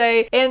hard to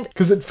say, and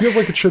because it feels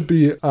like it should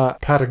be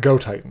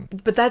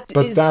Patagotitan. But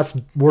that's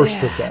worse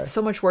to say. It's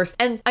so much worse.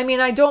 And I mean,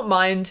 I don't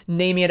mind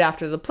naming it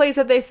after the place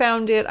that they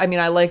found it. I mean,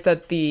 I like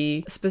that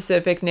the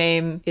specific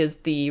name is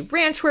the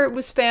ranch where it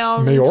was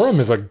found. Mayorum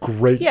is a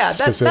great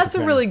that's a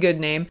name. really good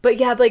name. But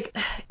yeah, like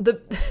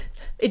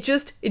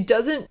it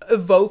doesn't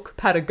evoke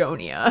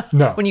Patagonia.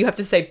 No. When you have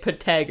to say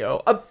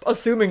Patago,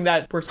 assuming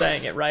that we're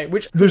saying it right,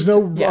 which there's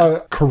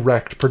no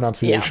correct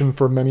pronunciation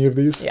for many of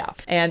these. Yeah.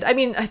 And I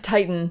mean,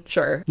 Titan,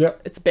 sure. Yeah.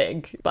 It's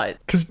big, but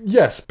because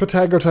yes,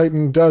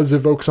 Patagotitan does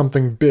evoke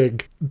something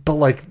big, but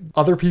like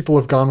other people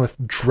have gone with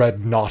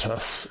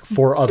Dreadnoughtus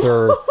for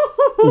other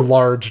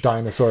large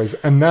dinosaurs,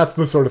 and that's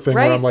the sort of thing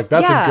where I'm like,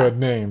 that's a good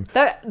name.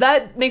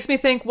 That makes me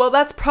think, well,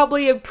 that's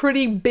probably a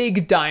pretty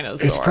big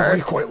dinosaur. It's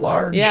probably quite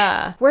large.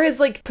 Yeah. Whereas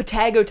like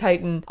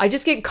Patagotitan, I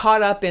just get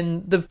caught up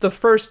in the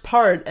first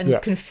part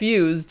and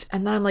confused,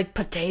 and then I'm like,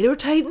 Potato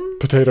Titan?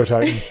 Potato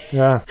Titan.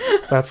 Yeah.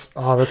 That's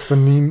the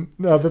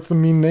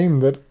mean name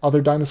that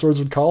other dinosaurs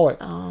would call it.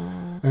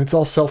 Oh. And it's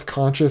all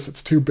self-conscious.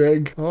 It's too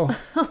big. Oh.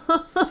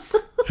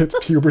 Hits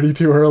puberty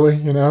too early,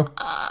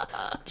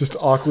 just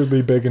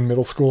awkwardly big in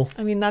middle school.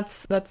 I mean,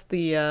 that's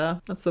the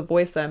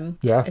voice then.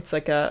 Yeah. It's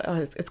like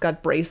it's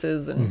got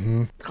braces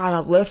and got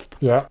a lisp.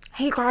 Yeah.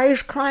 Hey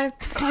guys, can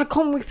I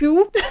come with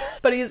you?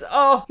 But he's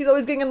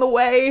always getting in the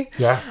way.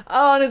 Yeah.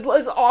 Oh, and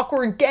his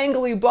awkward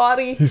gangly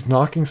body. He's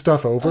knocking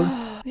stuff over.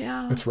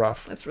 Yeah. It's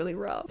rough. It's really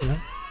rough. Yeah.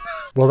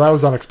 Well, that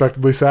was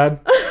unexpectedly sad.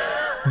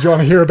 Do you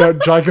want to hear about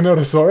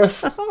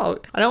Giganotosaurus? Oh,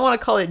 I don't want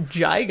to call it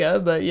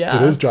Giga, but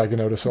yeah. It is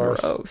Giganotosaurus.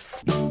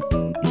 Gross.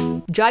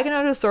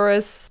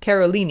 Giganotosaurus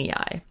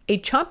carolinii, a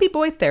chompy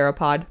boy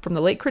theropod from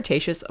the late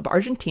Cretaceous of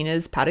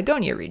Argentina's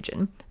Patagonia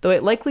region, though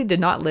it likely did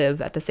not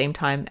live at the same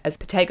time as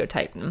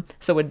Patagotitan,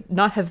 so would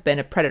not have been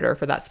a predator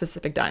for that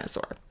specific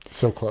dinosaur.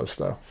 So close,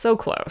 though. So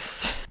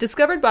close.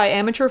 Discovered by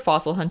amateur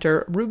fossil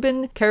hunter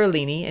Ruben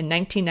Carolini in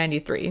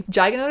 1993,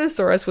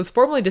 Giganotosaurus was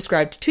formally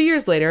described 2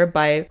 years later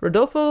by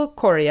Rodolfo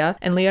Coria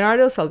and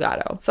Leonardo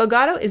Salgado.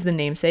 Salgado is the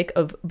namesake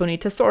of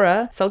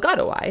Bonitasaura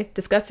salgadoi,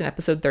 discussed in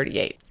episode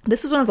 38.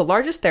 This is one of the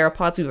largest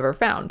theropods we've ever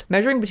found,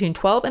 measuring between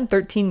 12 and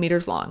 13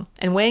 meters long,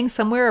 and weighing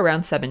somewhere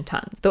around 7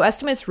 tons, though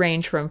estimates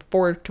range from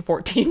 4 to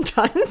 14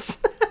 tons.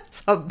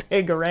 It's a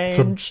big range.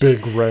 It's a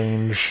big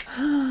range.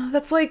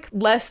 That's like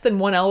less than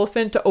 1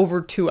 elephant to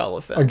over 2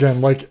 elephants.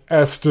 Again, like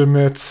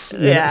estimates.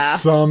 Yeah.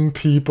 Some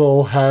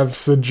people have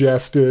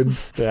suggested.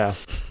 Yeah.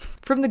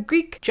 From the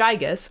Greek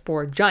gigas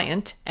for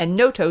giant and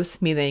notos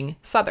meaning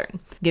southern,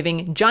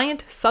 giving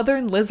giant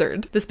southern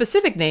lizard. The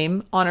specific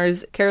name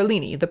honors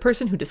Carolini, the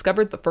person who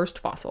discovered the first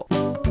fossil.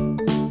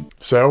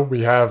 So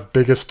we have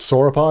biggest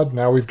sauropod.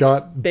 Now we've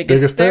got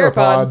biggest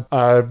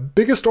theropod.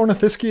 Biggest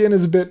ornithischian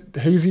is a bit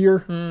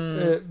hazier.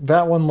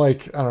 That one,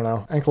 like, I don't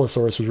know.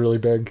 Ankylosaurus was really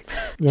big.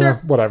 Sure.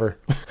 Whatever.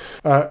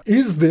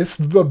 Is this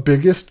the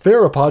biggest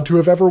theropod to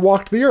have ever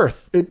walked the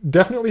earth? It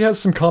definitely has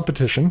some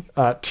competition.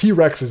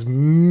 T-Rex is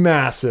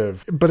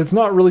massive, but it's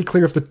not really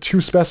clear if the 2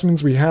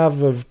 specimens we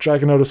have of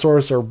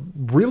Giganotosaurus are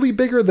really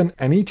bigger than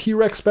any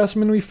T-Rex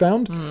specimen we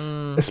found,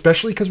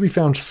 especially because we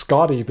found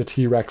Scotty, the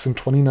T-Rex, in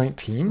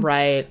 2019.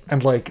 Right.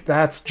 And like,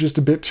 that's just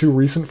a bit too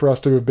recent for us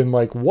to have been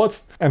like,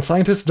 and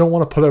scientists don't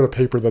want to put out a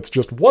paper that's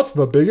just, what's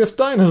the biggest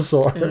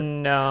dinosaur?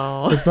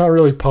 no. It's not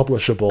really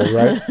publishable,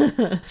 right?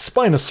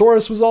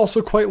 Spinosaurus was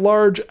also quite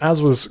large,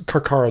 as was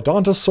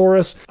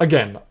Carcharodontosaurus.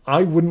 Again,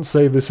 I wouldn't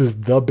say this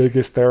is the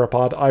biggest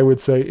theropod. I would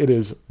say it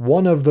is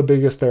one of the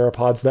biggest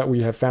theropods that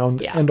we have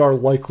found and are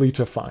likely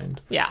to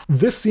find. Yeah.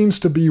 This seems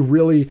to be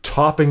really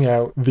topping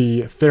out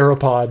the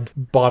theropod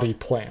body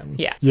plan.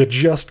 Yeah. You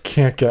just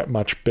can't get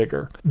much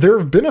bigger. There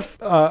have been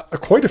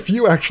quite a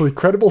few, actually,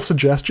 credible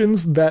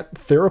suggestions that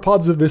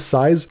theropods of this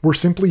size were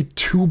simply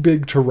too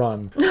big to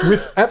run,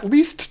 with at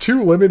least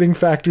 2 limiting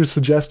factors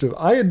suggested.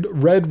 I had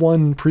read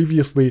one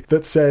previously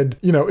that said,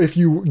 if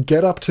you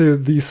get up to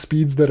these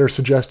speeds that are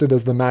suggested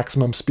as the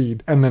maximum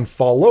speed and then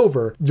fall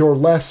over, you're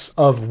less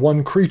of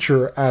one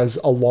creature as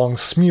a long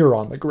smear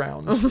on the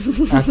ground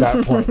at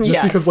that point.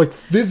 Just because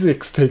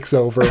physics takes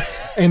over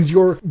and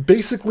you're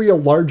basically a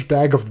large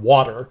bag of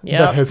water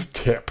that has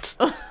tipped.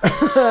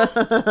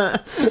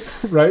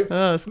 Right?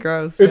 Oh, it's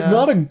gross. It's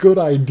not a good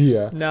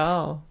idea.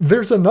 No.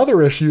 There's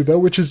another issue, though,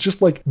 which is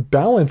just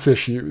balance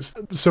issues.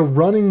 So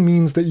running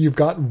means that you've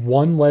got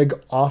one leg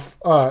off,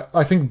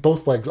 I think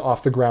both legs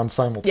off the ground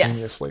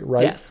simultaneously,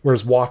 right? Yes.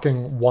 Whereas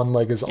walking, one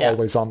leg is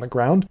always on the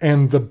ground.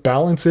 And the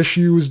balance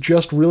issues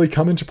just really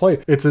come into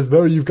play. It's as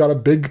though you've got a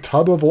big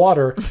tub of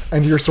water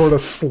and you're sort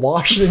of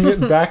sloshing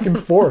it back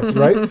and forth,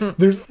 right?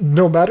 There's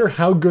no matter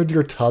how good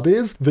your tub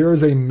is, there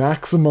is a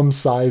maximum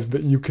size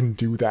that you can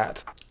do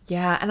that.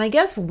 Yeah, and I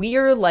guess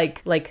we're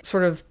like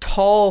sort of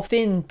tall,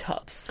 thin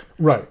tubs.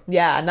 Right.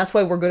 Yeah, and that's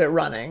why we're good at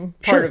running.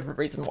 Part of the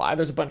reason why.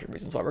 There's a bunch of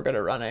reasons why we're good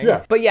at running.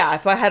 Yeah. But yeah,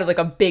 if I had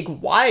a big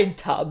wide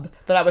tub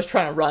that I was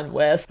trying to run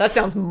with, that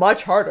sounds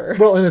much harder.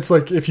 Well, and it's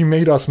if you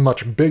made us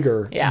much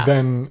bigger,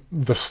 then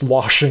the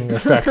sloshing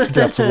effect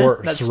gets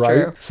worse, That's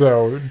right? true.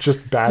 So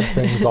just bad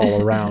things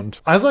all around.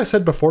 As I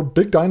said before,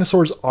 big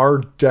dinosaurs are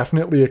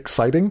definitely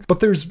exciting,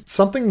 but there's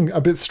something a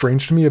bit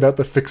strange to me about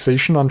the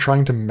fixation on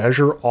trying to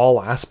measure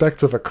all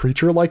aspects of a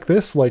creature like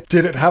this.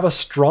 Did it have a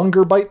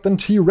stronger bite than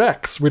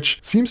T-Rex? Which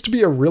seems to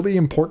be a really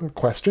important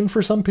question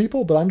for some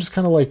people, but I'm just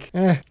kind of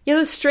eh. Yeah,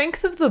 the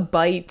strength of the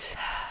bite,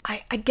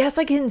 I guess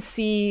I can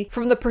see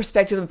from the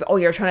perspective of,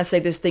 you're trying to say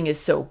this thing is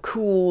so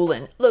cool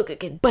and look,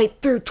 it can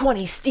bite through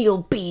 20 steel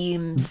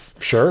beams.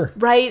 Sure.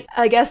 Right?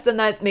 I guess then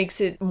that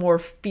makes it more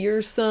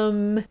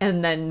fearsome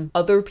and then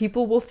other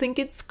people will think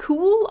it's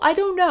cool? I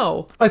don't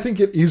know. I think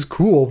it is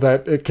cool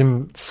that it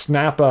can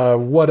snap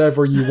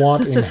whatever you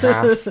want in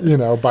half,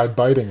 by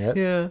biting it.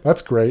 Yeah.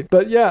 That's great.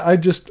 But yeah,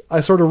 I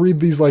sort of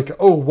read these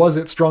was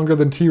it stronger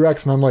than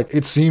T-Rex? And I'm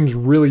it seems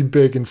really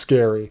big and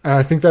scary. And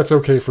I think that's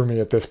okay for me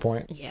at this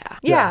point. Yeah.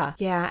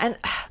 And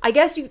I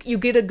guess you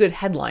get a good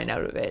headline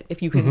out of it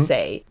if you can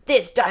say,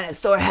 this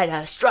dinosaur had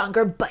a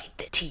stronger bite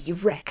than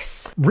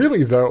T-Rex.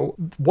 Really, though,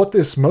 what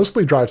this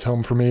mostly drives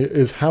home for me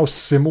is how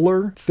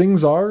similar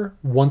things are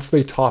once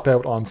they top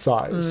out on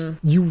size.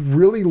 You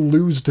really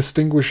lose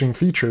distinguishing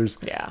features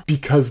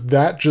because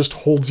that just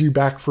holds you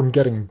back from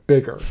getting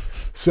bigger.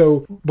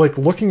 So,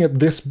 looking at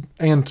this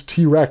and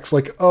T-Rex,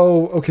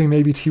 okay,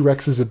 maybe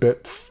T-Rex is a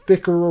bit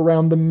thicker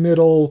around the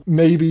middle,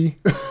 maybe.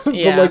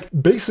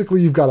 But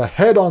basically you've got a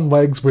head on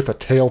legs with a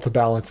tail to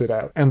balance it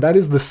out. And that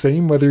is the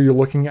same whether you're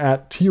looking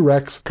at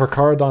T-Rex,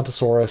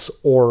 Carcharodontosaurus,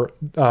 or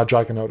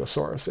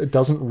Giganotosaurus. It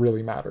doesn't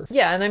really matter.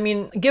 Yeah, and I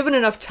mean, given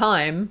enough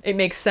time, it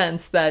makes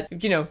sense that,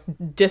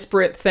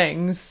 disparate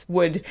things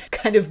would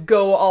kind of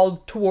go all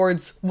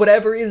towards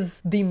whatever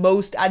is the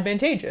most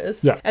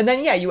advantageous. Yeah. And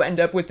then, you end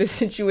up with this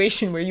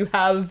situation where you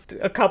have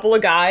a couple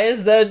of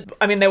guys that,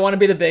 they want to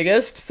be the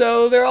biggest,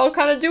 so they're all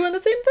kind of doing the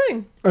same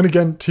thing. And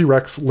again,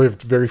 T-Rex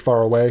lived very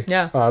far away,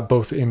 Yeah.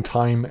 Both in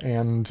time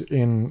and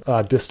in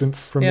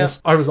distance from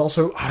this. I was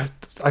also,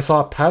 I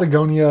saw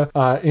Patagonia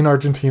in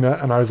Argentina,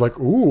 and I was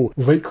ooh,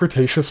 late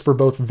Cretaceous for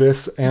both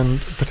this and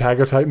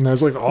Patagotitan. I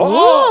was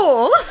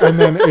oh! And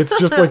then it's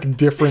just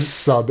different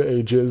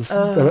sub-ages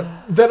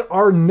that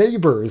are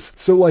neighbors.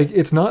 So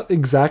it's not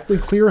exactly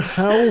clear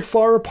how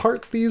far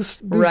apart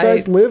these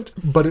guys lived,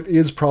 but it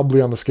is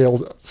probably on the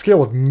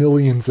scale of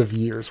millions of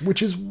years,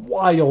 which is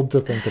wild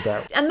to think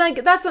about. And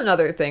that's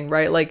another thing,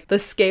 right? The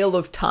scale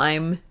of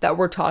time that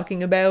we're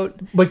talking about.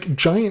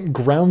 Giant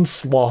ground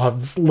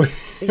sloths lived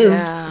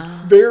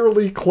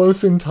fairly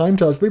close in time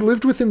to us. They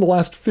lived within the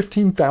last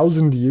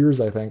 15,000 years,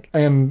 I think.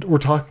 And we're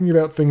talking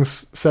about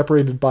things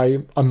separated by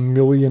 1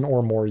 million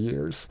or more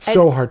years.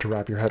 So hard to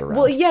wrap your head around.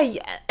 Well, yeah.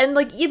 And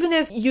even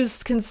if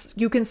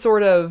you can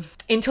sort of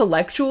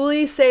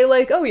intellectually say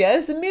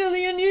it's 1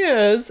 million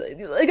years,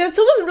 that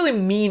still doesn't really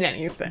mean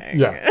anything.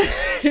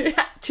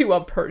 Yeah. To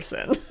a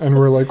person. And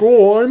we're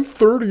I'm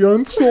 30,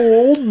 I'm so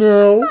old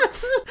now.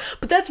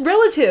 But that's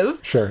relative.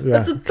 Sure, yeah.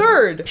 That's a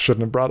third.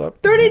 Shouldn't have brought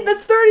up.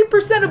 That's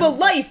 30% of a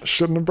life.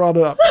 Shouldn't have brought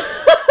it up.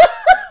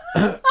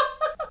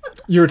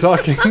 You were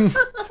talking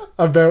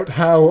about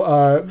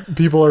how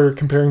people are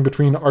comparing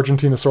between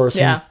Argentinosaurus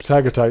and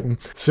Patagotitan.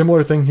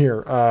 Similar thing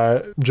here.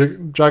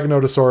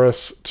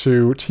 Giganotosaurus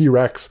to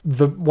T-Rex.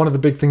 One of the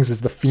big things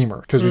is the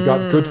femur, because we've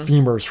got good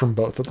femurs from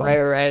both of them.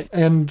 Right.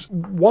 And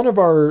one of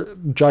our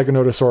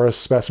Giganotosaurus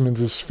specimens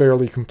is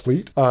fairly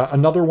complete.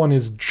 Another one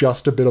is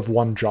just a bit of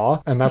one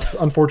jaw, and that's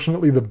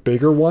unfortunately the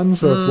bigger one.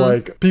 So it's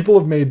like people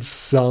have made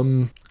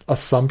some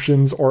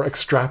assumptions or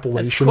extrapolations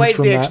That's quite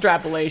from the that.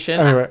 Extrapolation.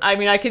 Anyway. I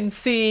mean, I can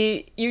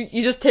see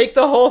you just take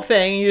the whole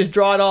thing and you just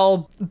draw it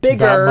all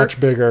bigger. That much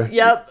bigger.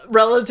 Yep,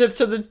 relative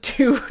to the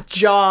two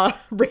jaw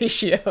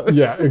ratios.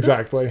 Yeah,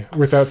 exactly.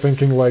 Without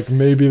thinking like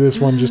maybe this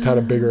one just had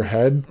a bigger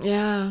head.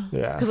 Yeah.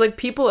 Yeah. Because like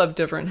people have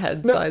different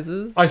head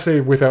sizes. I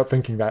say without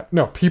thinking that.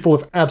 No, people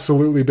have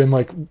absolutely been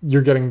like,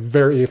 you're getting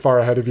very far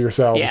ahead of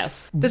yourselves.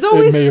 Yes.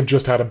 It may have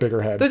just had a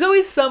bigger head. There's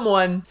always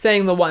someone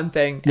saying the one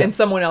thing and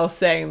someone else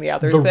saying the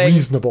other the thing.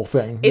 Reasonable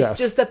thing. It's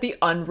just that the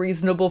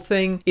unreasonable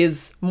thing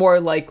is more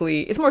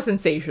likely, it's more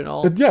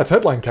sensational. It's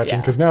headline catching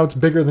because now it's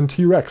bigger than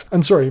T-Rex.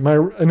 And sorry,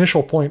 my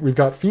initial point, we've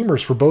got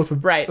femurs for both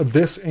of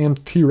this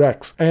and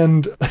T-Rex.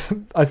 And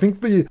I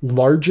think the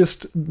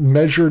largest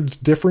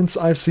measured difference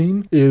I've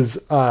seen is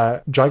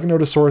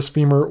Giganotosaurus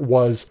femur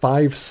was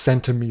 5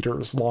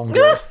 centimeters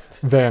longer.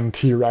 Than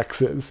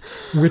T-Rex's,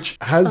 which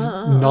has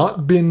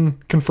not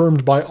been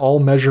confirmed by all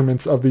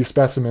measurements of these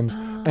specimens,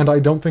 and I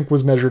don't think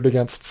was measured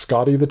against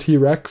Scotty the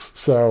T-Rex.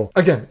 So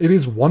again, it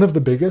is one of the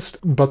biggest,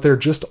 but they're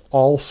just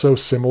all so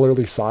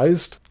similarly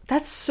sized.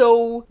 That's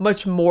so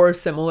much more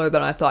similar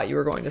than I thought you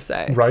were going to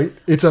say. Right?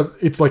 It's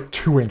like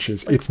 2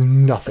 inches. It's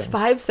nothing.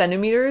 5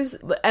 centimeters?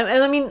 And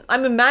I mean,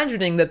 I'm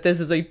imagining that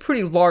this is a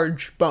pretty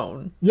large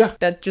bone. Yeah.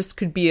 That just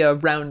could be a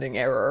rounding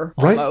error,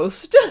 right?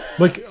 Almost.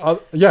 Like,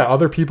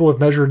 other people have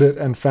measured it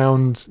and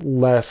found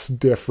less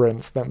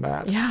difference than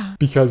that. Yeah.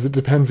 Because it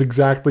depends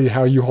exactly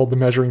how you hold the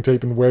measuring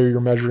tape and where you're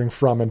measuring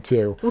from and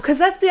to. Well, because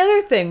that's the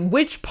other thing.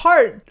 Which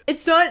part?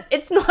 It's not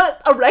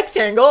a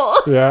rectangle.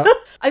 Yeah.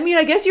 I mean,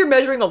 I guess you're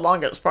measuring the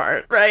longest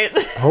part, right?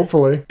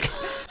 Hopefully.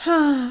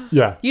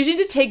 Yeah. You need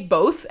to take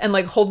both and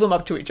like hold them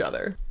up to each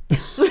other.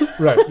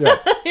 Right, yeah.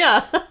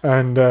 Yeah.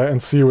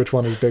 And see which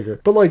one is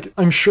bigger. But like,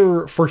 I'm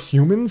sure for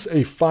humans,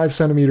 a 5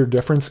 centimeter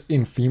difference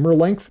in femur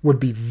length would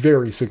be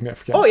very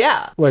significant. Oh,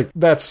 yeah. Like,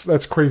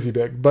 that's crazy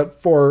big.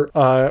 But for,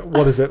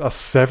 what is it, a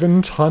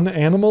 7-ton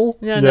animal?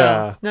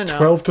 No.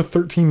 12 to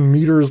 13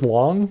 meters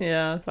long?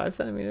 Yeah, 5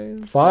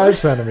 centimeters. 5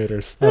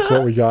 centimeters. That's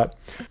what we got.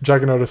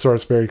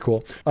 Giganotosaurus, very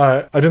cool.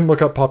 I didn't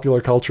look up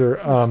popular culture.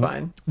 That's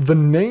fine. The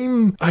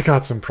name, I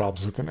got some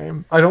problems with the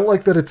name. I don't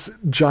like that it's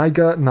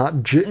Giga, not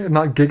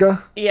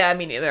Giga. Yeah,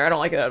 me neither. I don't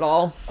like it at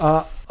all.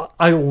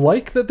 I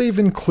like that they've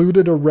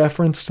included a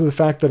reference to the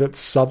fact that it's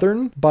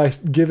southern by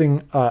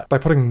putting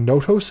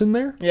notos in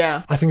there.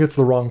 Yeah. I think it's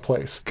the wrong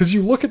place. Because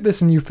you look at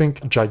this and you think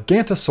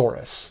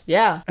Gigantosaurus.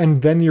 Yeah.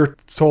 And then you're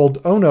told,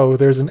 oh no,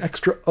 there's an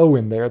extra O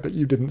in there that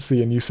you didn't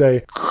see. And you say,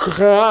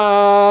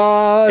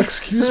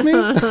 excuse me?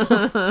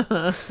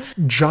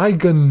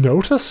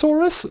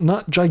 Giganotosaurus?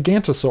 Not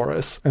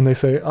Gigantosaurus. And they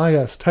say,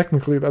 yes,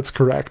 technically that's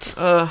correct.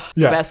 The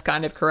best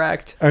kind of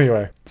correct.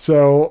 Anyway,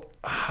 so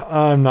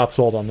I'm not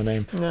sold on the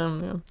name.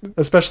 No.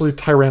 Especially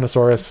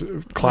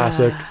Tyrannosaurus,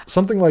 classic. Yeah.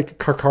 Something like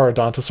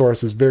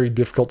Carcharodontosaurus is very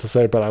difficult to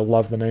say, but I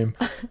love the name.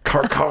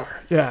 Carchar,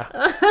 yeah.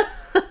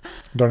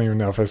 Don't even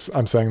know if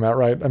I'm saying that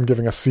right. I'm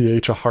giving a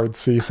CH a hard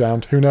C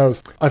sound. Who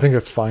knows? I think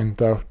it's fine,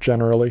 though,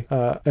 generally.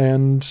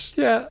 And,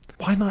 yeah,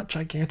 why not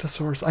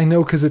Gigantosaurus? I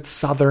know because it's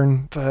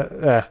southern,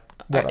 but,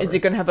 whatever. Is it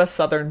going to have a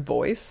southern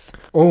voice?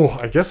 Oh,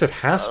 I guess it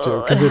has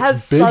to, because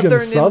it's big southern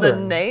and southern.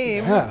 In the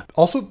name. Yeah.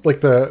 Also,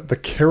 like the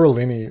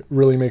Carolini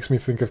really makes me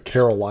think of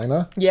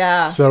Carolina.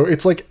 Yeah. So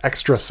it's like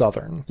extra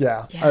southern.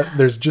 Yeah.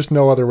 There's just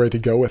no other way to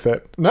go with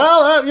it.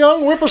 Now that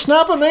young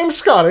whippersnapper named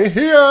Scotty,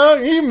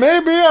 he may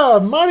be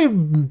a mighty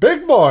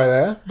big boy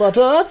there, but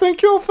I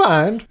think you'll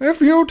find,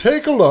 if you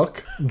take a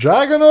look,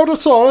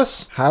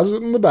 Giganotosaurus has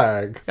it in the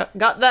bag.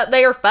 Got that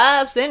there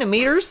 5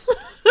 centimeters?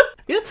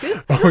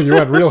 Oh, you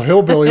went real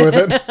hillbilly with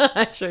it.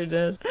 I sure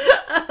did.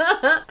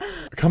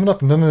 Coming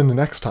up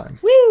next time.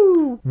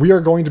 Woo! We are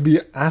going to be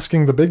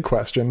asking the big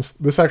questions.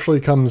 This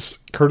actually comes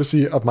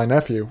courtesy of my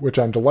nephew, which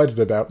I'm delighted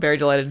about. Very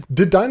delighted.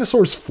 Did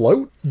dinosaurs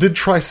float? Did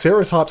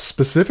Triceratops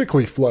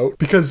specifically float?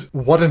 Because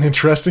what an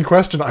interesting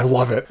question. I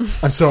love it.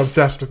 I'm so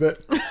obsessed with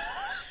it.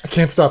 I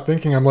can't stop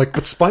thinking. I'm like,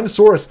 but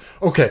Spinosaurus,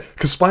 okay,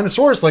 because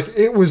Spinosaurus, like,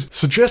 it was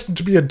suggested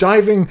to be a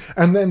diving,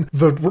 and then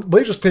the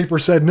latest paper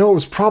said, no, it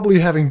was probably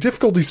having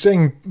difficulty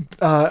staying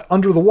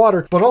under the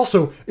water, but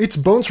also its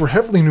bones were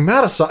heavily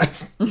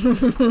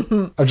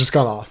pneumaticized. I've just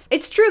gone off.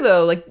 It's true,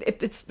 though. Like,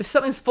 if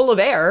something's full of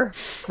air,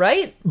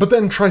 right? But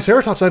then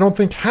Triceratops, I don't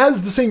think,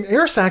 has the same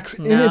air sacs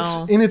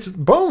in its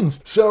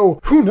bones. So,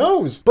 who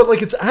knows? But,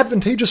 like, it's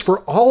advantageous for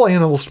all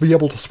animals to be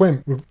able to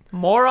swim.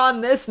 More on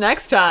this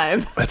next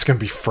time. That's going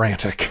to be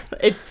frantic.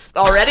 It's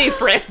already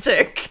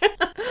frantic.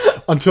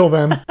 Until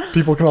then,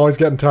 people can always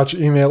get in touch.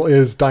 Email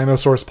is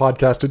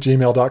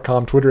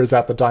dinosaurspodcast@gmail.com. Twitter is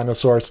 @the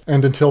Dinosaurs.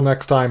 And until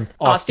next time,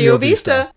 Osteo Vista.